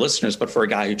many of your listeners. But for a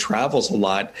guy who travels a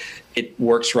lot, it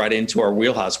works right into our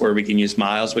wheelhouse, where we can use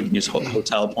miles, we can use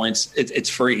hotel points. It's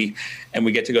free. And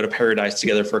we get to go to paradise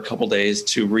together for a couple of days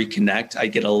to reconnect. I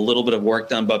get a little bit of work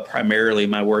done, but primarily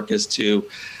my work is to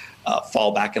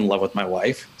fall back in love with my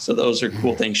wife. So those are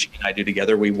cool things she and I do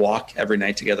together. We walk every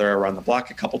night together around the block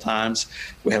a couple times.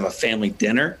 We have a family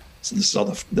dinner. So this is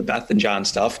all the Beth and John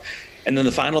stuff. And then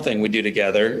the final thing we do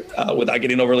together, without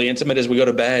getting overly intimate, is we go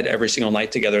to bed every single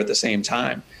night together at the same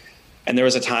time. And there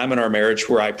was a time in our marriage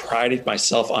where I prided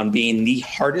myself on being the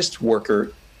hardest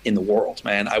worker in the world,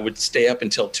 man. I would stay up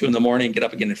until 2 a.m, get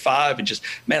up again at 5, and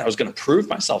I was going to prove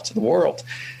myself to the world.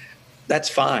 That's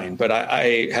fine. But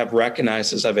I have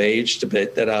recognized as I've aged a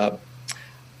bit that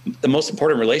the most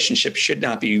important relationship should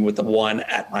not be with the one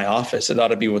at my office. It ought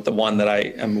to be with the one that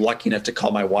I am lucky enough to call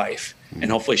my wife. And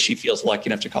hopefully she feels lucky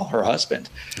enough to call her husband.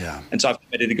 Yeah. And so I've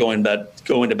committed to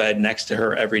go into bed next to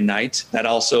her every night. That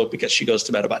also, because she goes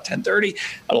to bed about 10:30, it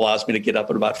allows me to get up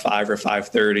at about 5 or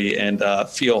 5:30 and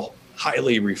feel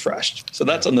highly refreshed. So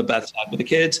that's on the Beth side. With the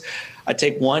kids, I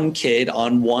take one kid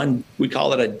on we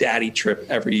call it a daddy trip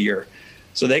every year.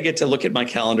 So they get to look at my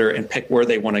calendar and pick where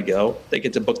they want to go. They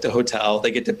get to book the hotel.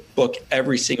 They get to book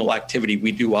every single activity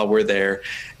we do while we're there.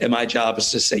 And my job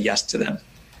is to say yes to them.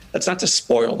 That's not to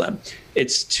spoil them.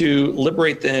 It's to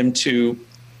liberate them to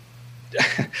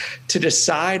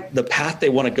decide the path they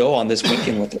want to go on this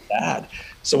weekend with their dad.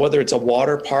 So whether it's a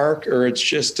water park or it's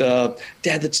just Dad,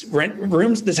 let's rent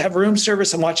rooms, let's have room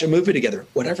service and watch a movie together,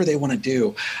 whatever they want to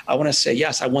do, I want to say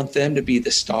yes. I want them to be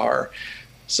the star.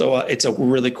 So it's a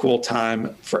really cool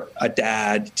time for a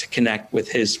dad to connect with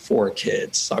his 4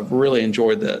 kids. So I've really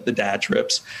enjoyed the dad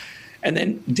trips. And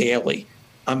then daily,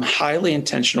 I'm highly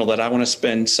intentional that I want to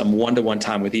spend some one-to-one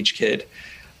time with each kid.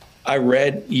 I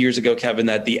read years ago, Kevin,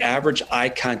 that the average eye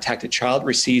contact a child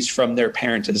receives from their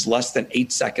parent is less than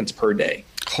 8 seconds per day.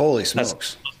 Holy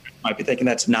smokes. You might be thinking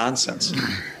that's nonsense.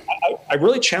 I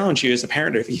really challenge you as a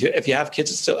parent, if you have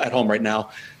kids still at home right now,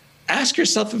 ask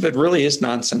yourself if it really is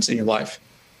nonsense in your life.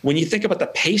 When you think about the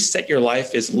pace that your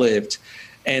life is lived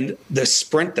and the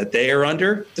sprint that they are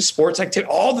under, the sports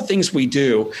activity, all the things we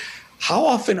do, how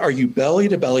often are you belly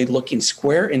to belly looking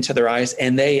square into their eyes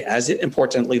and they, as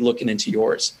importantly, looking into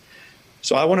yours?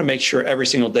 So I want to make sure every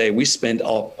single day we spend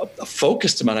a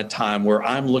focused amount of time where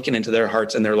I'm looking into their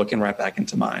hearts and they're looking right back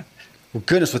into mine. Well,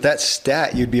 goodness, with that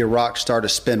stat, you'd be a rock star to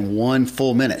spend 1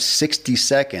 full minute, 60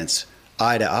 seconds,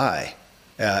 eye to eye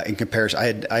in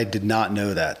comparison. I did not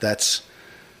know that. That's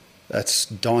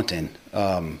daunting.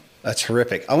 That's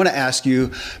horrific. I want to ask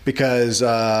you because,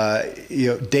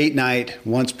 date night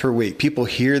once per week, people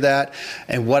hear that.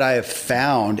 And what I have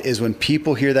found is when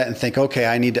people hear that and think, okay,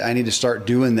 I need to start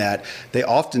doing that, they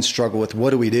often struggle with, what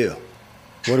do we do?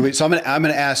 So I'm going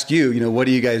to ask you, what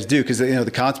do you guys do? Because,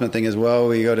 the consummate thing is, well,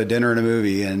 we go to dinner and a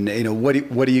movie and, what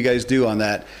do you guys do on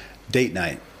that date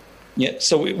night? Yeah.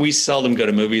 So we seldom go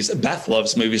to movies. Beth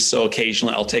loves movies. So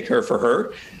occasionally I'll take her for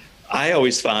her. I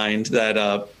always find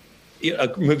that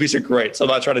movies are great. So I'm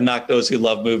not trying to knock those who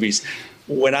love movies.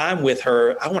 When I'm with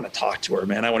her, I want to talk to her,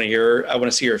 man. I want to hear her. I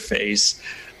want to see her face.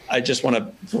 I just want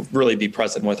to really be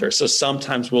present with her. So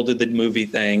sometimes we'll do the movie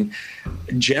thing.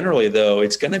 Generally, though,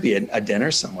 it's going to be a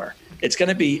dinner somewhere. It's going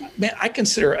to be, man, I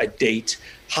consider a date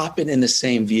hopping in the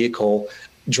same vehicle,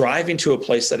 driving to a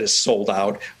place that is sold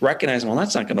out, recognizing, well,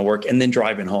 that's not going to work, and then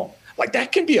driving home. Like,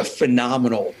 that can be a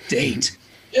phenomenal date.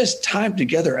 Just time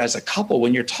together as a couple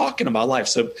when you're talking about life.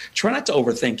 So try not to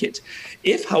overthink it.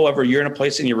 If, however, you're in a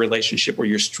place in your relationship where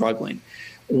you're struggling,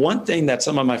 one thing that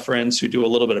some of my friends who do a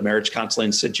little bit of marriage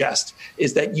counseling suggest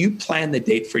is that you plan the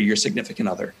date for your significant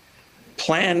other.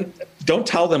 Don't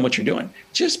tell them what you're doing.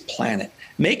 Just plan it.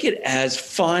 Make it as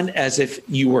fun as if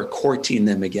you were courting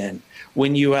them again.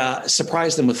 When you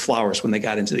surprise them with flowers when they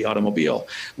got into the automobile,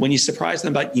 when you surprise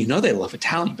them about, they love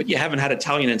Italian, but you haven't had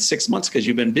Italian in 6 months because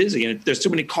you've been busy and there's too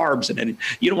many carbs in it. And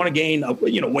you don't want to gain,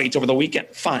 weight over the weekend.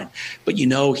 Fine. But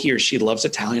he or she loves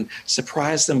Italian.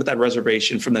 Surprise them with that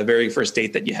reservation from the very first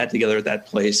date that you had together at that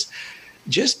place.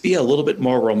 Just be a little bit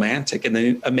more romantic. And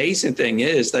the amazing thing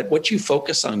is that what you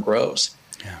focus on grows.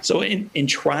 Yeah. So in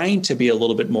trying to be a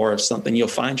little bit more of something, you'll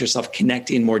find yourself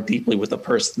connecting more deeply with a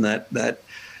person that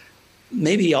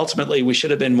maybe ultimately we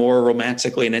should have been more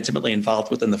romantically and intimately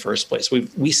involved with in the first place.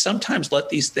 We sometimes let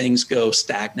these things go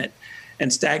stagnant,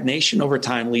 and stagnation over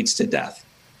time leads to death.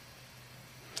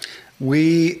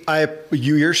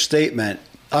 Your statement,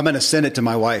 I'm going to send it to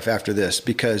my wife after this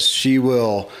because she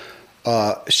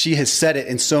has said it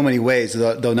in so many ways,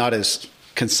 though not as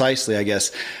concisely, I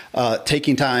guess,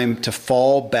 taking time to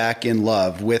fall back in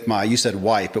love with you said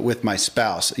wife, but with my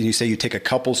spouse. You say you take a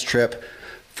couple's trip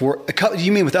for a couple.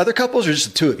 You mean with other couples or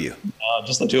just the two of you?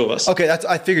 Just the two of us. Okay.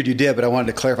 I figured you did, but I wanted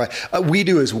to clarify. We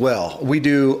do as well. We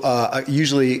do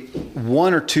usually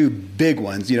one or two big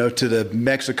ones, to the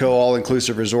Mexico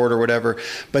all-inclusive resort or whatever.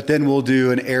 But then we'll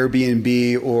do an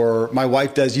Airbnb, or my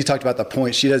wife does, you talked about the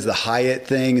point, she does the Hyatt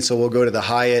thing. So we'll go to the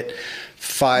Hyatt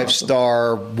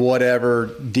 5-star whatever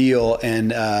deal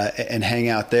and hang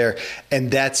out there,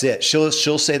 and that's it. She'll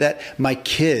say that. My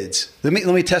kids, let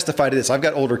me testify to this. I've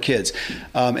got older kids,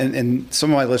 and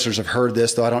some of my listeners have heard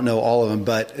this, though I don't know all of them.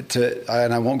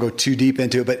 And I won't go too deep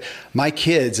into it. But my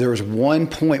kids, there was one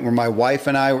point where my wife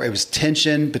and I, it was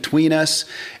tension between us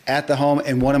at the home,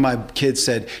 and one of my kids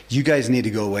said, "You guys need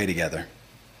to go away together.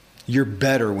 You're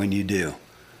better when you do."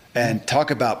 And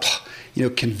talk about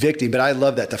convicting, but I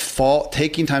love that,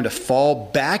 taking time to fall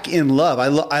back in love.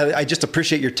 I just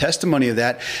appreciate your testimony of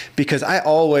that, because do I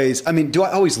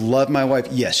always love my wife?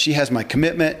 Yes. She has my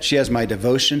commitment. She has my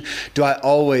devotion. Do I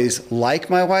always like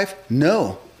my wife?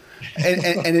 No.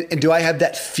 And do I have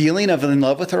that feeling of in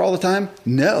love with her all the time?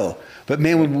 No. But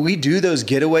man, when we do those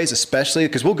getaways, especially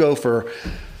because we'll go for,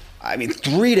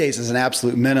 3 days is an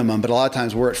absolute minimum, but a lot of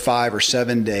times we're at 5 or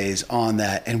 7 days on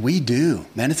that. And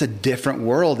it's a different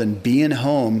world than being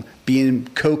home, being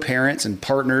co-parents and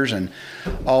partners and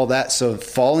all that. So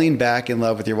falling back in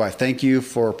love with your wife. Thank you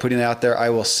for putting it out there. I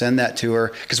will send that to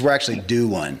her because we're actually due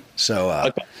one. So,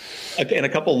 okay. And a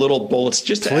couple little bullets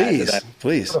just to add to that.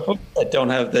 Please. For folks that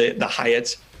don't have the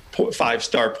Hyatt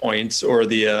 5-star points or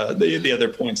the other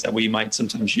points that we might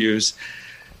sometimes use,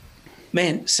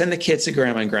 man, send the kids to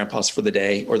grandma and grandpa's for the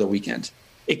day or the weekend.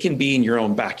 It can be in your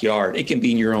own backyard. It can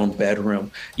be in your own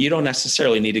bedroom. You don't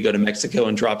necessarily need to go to Mexico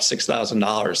and drop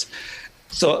 $6,000.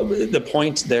 So the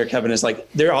point there, Kevin, is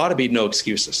there ought to be no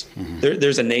excuses. Mm-hmm.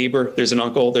 There's a neighbor, there's an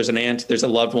uncle, there's an aunt, there's a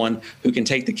loved one who can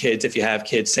take the kids if you have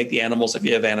kids, take the animals if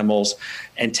you have animals,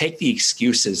 and take the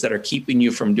excuses that are keeping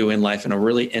you from doing life in a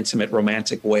really intimate,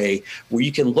 romantic way, where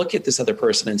you can look at this other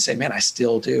person and say, man, I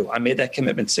still do. I made that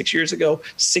commitment 6 years ago,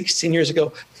 16 years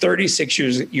ago, 36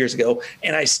 years ago,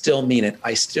 and I still mean it.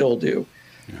 I still do.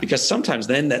 Yeah. Because sometimes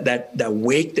then that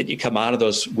wake that you come out of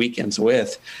those weekends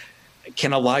with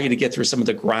can allow you to get through some of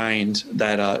the grind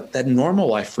that normal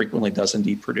life frequently does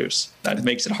indeed produce. That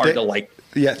makes it hard to like.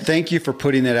 Yeah, thank you for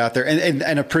putting that out there,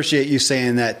 and appreciate you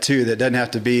saying that too. That doesn't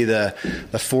have to be the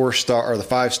 4-star or the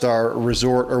 5-star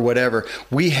resort or whatever.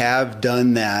 We have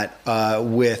done that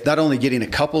with not only getting a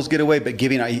couples getaway, but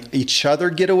giving each other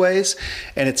getaways.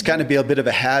 And it's kind of be a bit of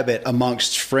a habit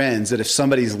amongst friends that if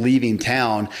somebody's leaving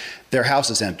town, their house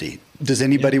is empty. Does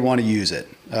anybody want to use it?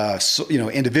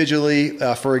 Individually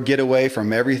for a getaway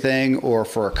from everything, or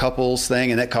for a couples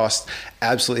thing, and that costs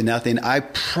absolutely nothing. I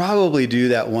probably do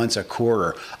that once a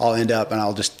quarter. I'll end up and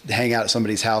I'll just hang out at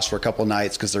somebody's house for a couple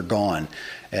nights because they're gone,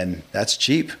 and that's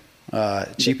cheap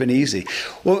and easy.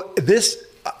 Well,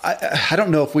 I don't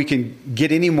know if we can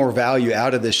get any more value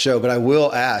out of this show, but I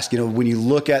will ask, when you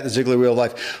look at the Ziglar Wheel of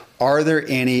Life, are there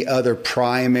any other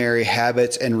primary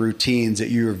habits and routines that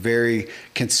you are very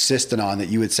consistent on that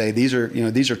you would say these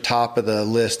are top of the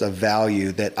list of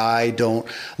value that I don't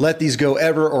let these go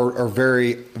ever, or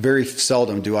very, very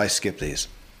seldom do I skip these?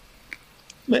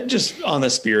 Just on the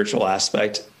spiritual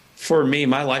aspect, for me,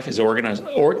 my life is organized,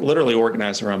 or literally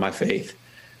organized around my faith.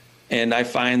 And I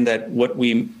find that what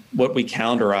we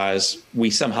calendarize, we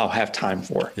somehow have time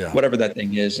for, whatever that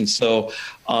thing is. And so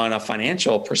on a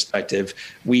financial perspective,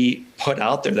 we put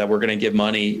out there that we're going to give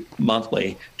money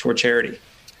monthly toward charity.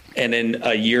 And in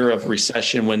a year of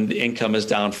recession, when the income is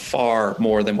down far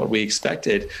more than what we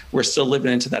expected, we're still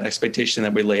living into that expectation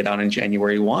that we laid out in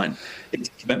January 1. It's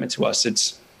a commitment to us.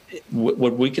 It's what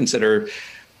we consider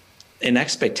an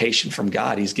expectation from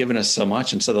God. He's given us so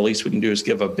much. And so the least we can do is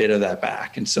give a bit of that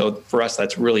back. And so for us,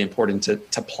 that's really important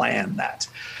to plan that.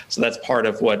 So that's part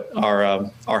of what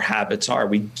our habits are.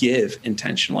 We give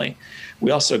intentionally.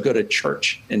 We also go to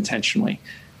church intentionally.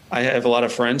 I have a lot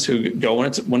of friends who go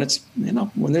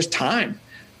when there's time.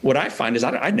 What I find is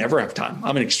I never have time.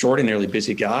 I'm an extraordinarily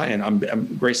busy guy, and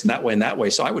I'm gracing that way and that way.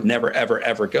 So I would never, ever,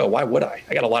 ever go. Why would I?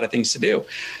 I got a lot of things to do.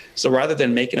 So rather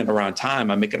than making it around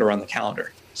time, I make it around the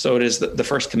calendar. So it is the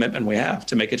first commitment we have,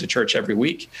 to make it to church every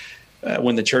week.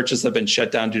 When the churches have been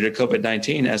shut down due to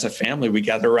COVID-19, as a family, we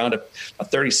gather around a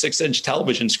 36-inch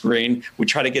television screen. We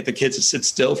try to get the kids to sit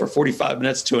still for 45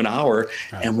 minutes to an hour,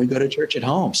 and we go to church at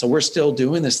home. So we're still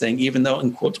doing this thing, even though,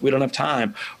 in quotes, we don't have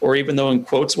time, or even though, in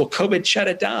quotes, well, COVID shut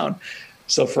it down.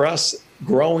 So for us,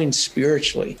 growing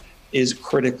spiritually is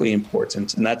critically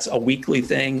important. And that's a weekly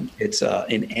thing. It's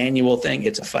an annual thing.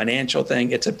 It's a financial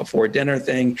thing. It's a before dinner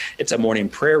thing. It's a morning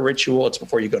prayer ritual. It's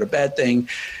before you go to bed thing.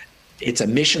 It's a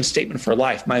mission statement for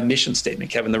life. My mission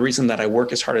statement, Kevin, the reason that I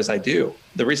work as hard as I do,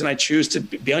 the reason I choose to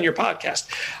be on your podcast,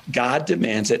 God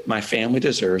demands it. My family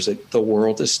deserves it. The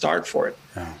world is starved for it.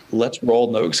 Yeah. Let's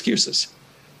roll, no excuses.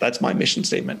 That's my mission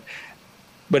statement.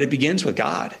 But it begins with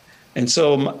God. And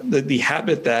so the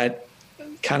habit that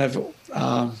kind of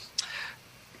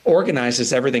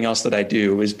organizes everything else that I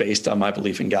do is based on my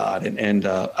belief in God, and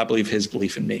I believe his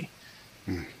belief in me.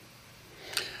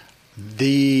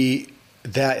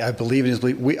 That I believe in his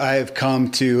belief. I have come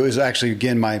to, it was actually,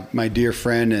 again, my dear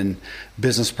friend and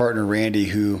business partner, Randy,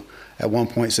 who at one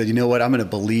point said, you know what, I'm going to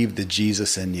believe the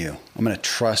Jesus in you. I'm going to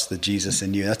trust the Jesus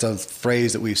in you. That's a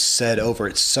phrase that we've said over.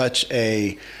 It's such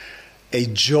a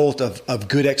jolt of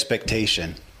good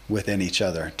expectation within each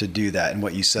other to do that. And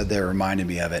what you said there reminded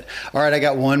me of it. All right. I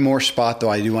got one more spot though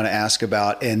I do want to ask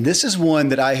about. And this is one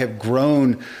that I have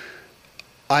grown.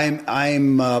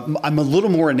 I'm a little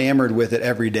more enamored with it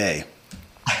every day.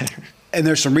 And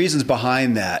there's some reasons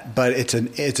behind that, but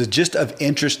it's just of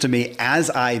interest to me as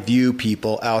I view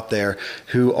people out there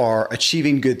who are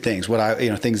achieving good things.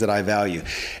 Things that I value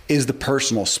is the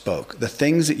personal spoke, the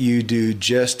things that you do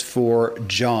just for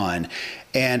John.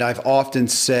 And I've often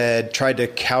tried to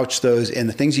couch those in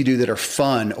the things you do that are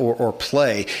fun or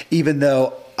play, even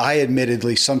though I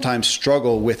admittedly sometimes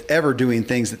struggle with ever doing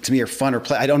things that to me are fun or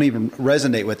play. I don't even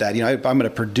resonate with that. I'm going to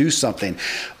produce something,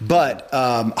 but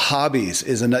hobbies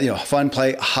is another, fun,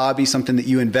 play, hobby, something that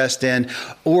you invest in,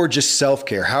 or just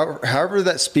self-care, however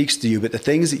that speaks to you, but the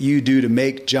things that you do to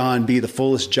make John be the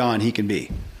fullest John he can be.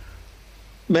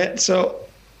 Man, so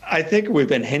I think we've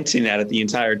been hinting at it the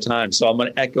entire time. So I'm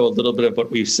going to echo a little bit of what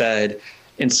we've said.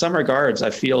 In some regards, I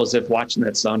feel as if watching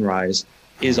that sunrise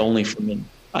is only for me.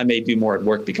 I may do more at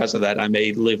work because of that. I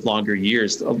may live longer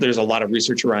years. There's a lot of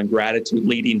research around gratitude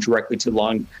leading directly to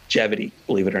longevity,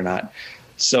 believe it or not.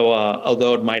 So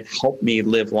although it might help me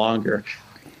live longer,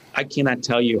 I cannot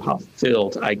tell you how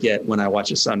filled I get when I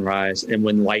watch a sunrise and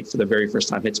when light for the very first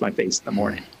time hits my face in the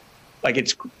morning. Like,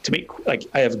 it's, to me, like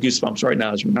I have goosebumps right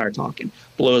now as you and I are talking.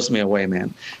 Blows me away,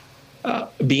 man.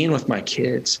 Being with my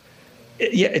kids.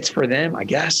 It's for them, I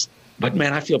guess. But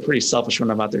man, I feel pretty selfish when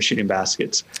I'm out there shooting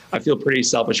baskets. I feel pretty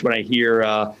selfish when I hear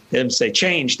him say,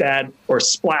 change, Dad, or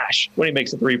splash when he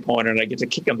makes a three-pointer and I get to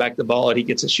kick him back the ball and he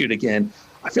gets to shoot again.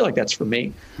 I feel like that's for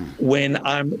me. When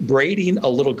I'm braiding a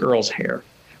little girl's hair,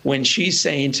 when she's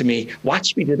saying to me,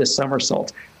 watch me do the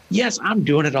somersault. Yes, I'm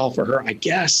doing it all for her, I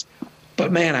guess.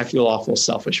 But man, I feel awful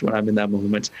selfish when I'm in that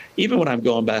moment. Even when I'm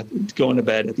going to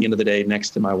bed at the end of the day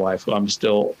next to my wife, who I'm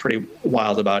still pretty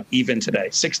wild about, even today,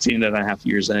 16 and a half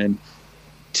years in,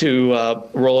 to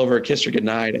roll over, kiss her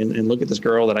goodnight, and look at this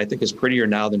girl that I think is prettier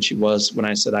now than she was when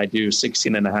I said I do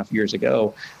 16 and a half years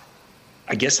ago.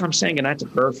 I guess I'm saying goodnight to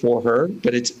her for her,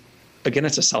 but it's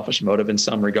a selfish motive in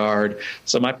some regard.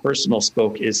 So my personal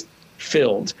spoke is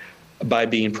filled by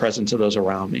being present to those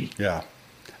around me. Yeah.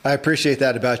 I appreciate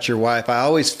that about your wife. I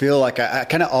always feel like I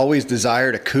kind of always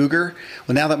desired a cougar.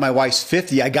 Well, now that my wife's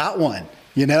 50, I got one.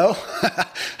 You know,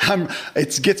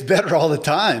 it gets better all the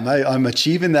time. I'm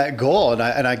achieving that goal,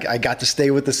 and I got to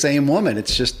stay with the same woman.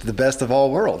 It's just the best of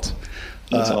all worlds.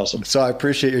 That's awesome. So I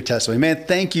appreciate your testimony, man.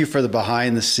 Thank you for the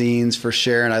behind the scenes, for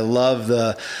sharing. I love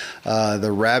the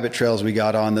rabbit trails we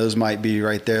got on. Those might be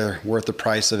right there worth the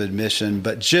price of admission.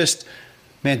 But just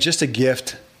a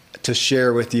gift to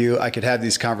share with you. I could have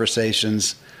these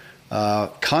conversations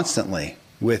constantly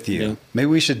with you. Yeah. Maybe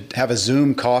we should have a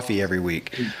Zoom coffee every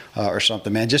week or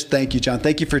something, man. Just thank you, John.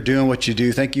 Thank you for doing what you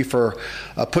do. Thank you for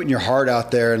putting your heart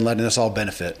out there and letting us all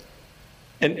benefit.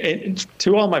 And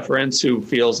to all my friends who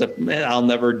feels that, man, I'll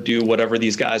never do whatever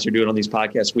these guys are doing on these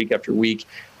podcasts week after week,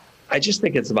 I just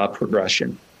think it's about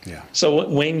progression. Yeah. So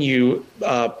when you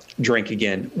drink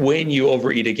again, when you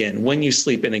overeat again, when you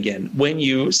sleep in again, when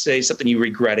you say something you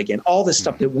regret again, all this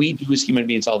stuff that we do as human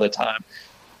beings all the time,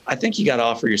 I think you got to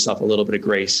offer yourself a little bit of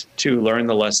grace to learn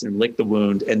the lesson, lick the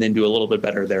wound, and then do a little bit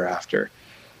better thereafter.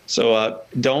 So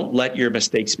don't let your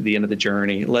mistakes be the end of the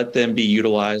journey. Let them be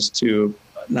utilized to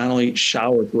not only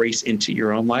shower grace into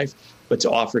your own life, but to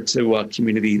offer to a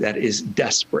community that is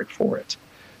desperate for it.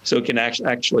 So it can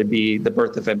actually be the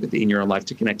birth of empathy in your own life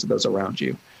to connect to those around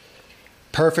you.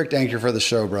 Perfect anchor for the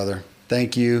show, brother.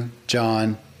 Thank you,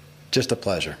 John. Just a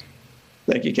pleasure.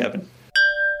 Thank you, Kevin.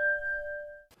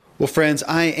 Well, friends,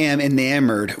 I am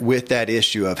enamored with that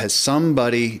issue of, has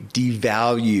somebody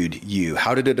devalued you?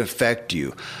 How did it affect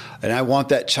you? And I want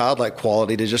that childlike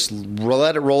quality to just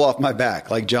let it roll off my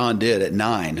back like John did at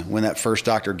 9 when that first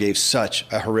doctor gave such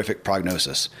a horrific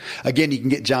prognosis. Again, you can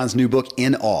get John's new book,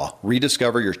 In Awe,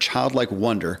 Rediscover Your Childlike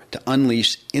Wonder to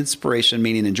Unleash Inspiration,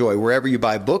 Meaning, and Joy, wherever you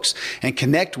buy books, and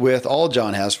connect with all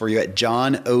John has for you at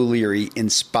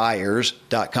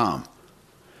JohnO'LearyInspires.com.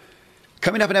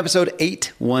 Coming up in episode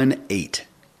 818,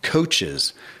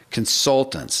 coaches,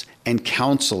 consultants, and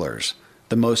counselors,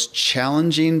 the most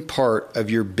challenging part of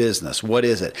your business. What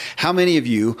is it? How many of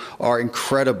you are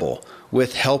incredible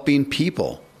with helping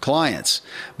people, clients,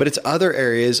 but it's other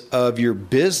areas of your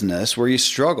business where you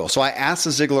struggle? So I asked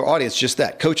the Ziglar audience just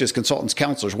that. Coaches, consultants,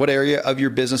 counselors, what area of your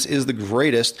business is the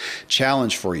greatest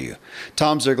challenge for you?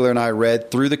 Tom Ziglar and I read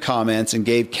through the comments and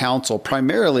gave counsel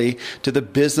primarily to the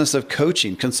business of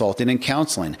coaching, consulting, and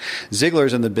counseling. Ziglar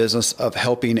is in the business of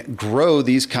helping grow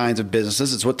these kinds of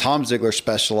businesses. It's what Tom Ziglar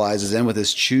specializes in with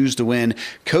his Choose to Win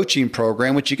coaching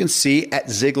program, which you can see at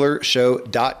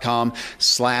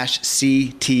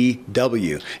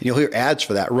ZiglarShow.com/CTW. And you'll hear ads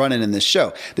for that running in this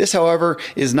show. This, however,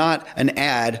 is not an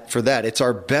ad for that. It's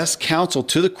our best counsel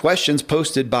to the questions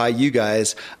posted by you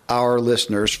guys, our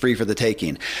listeners, free for the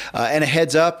taking. And a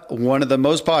heads up, one of the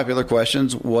most popular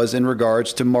questions was in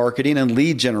regards to marketing and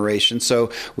lead generation. So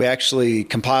we actually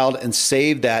compiled and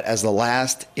saved that as the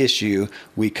last issue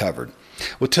we covered.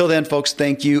 Well, till then, folks,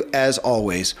 thank you as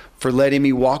always for letting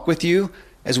me walk with you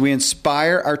as we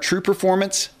inspire our true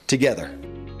performance together.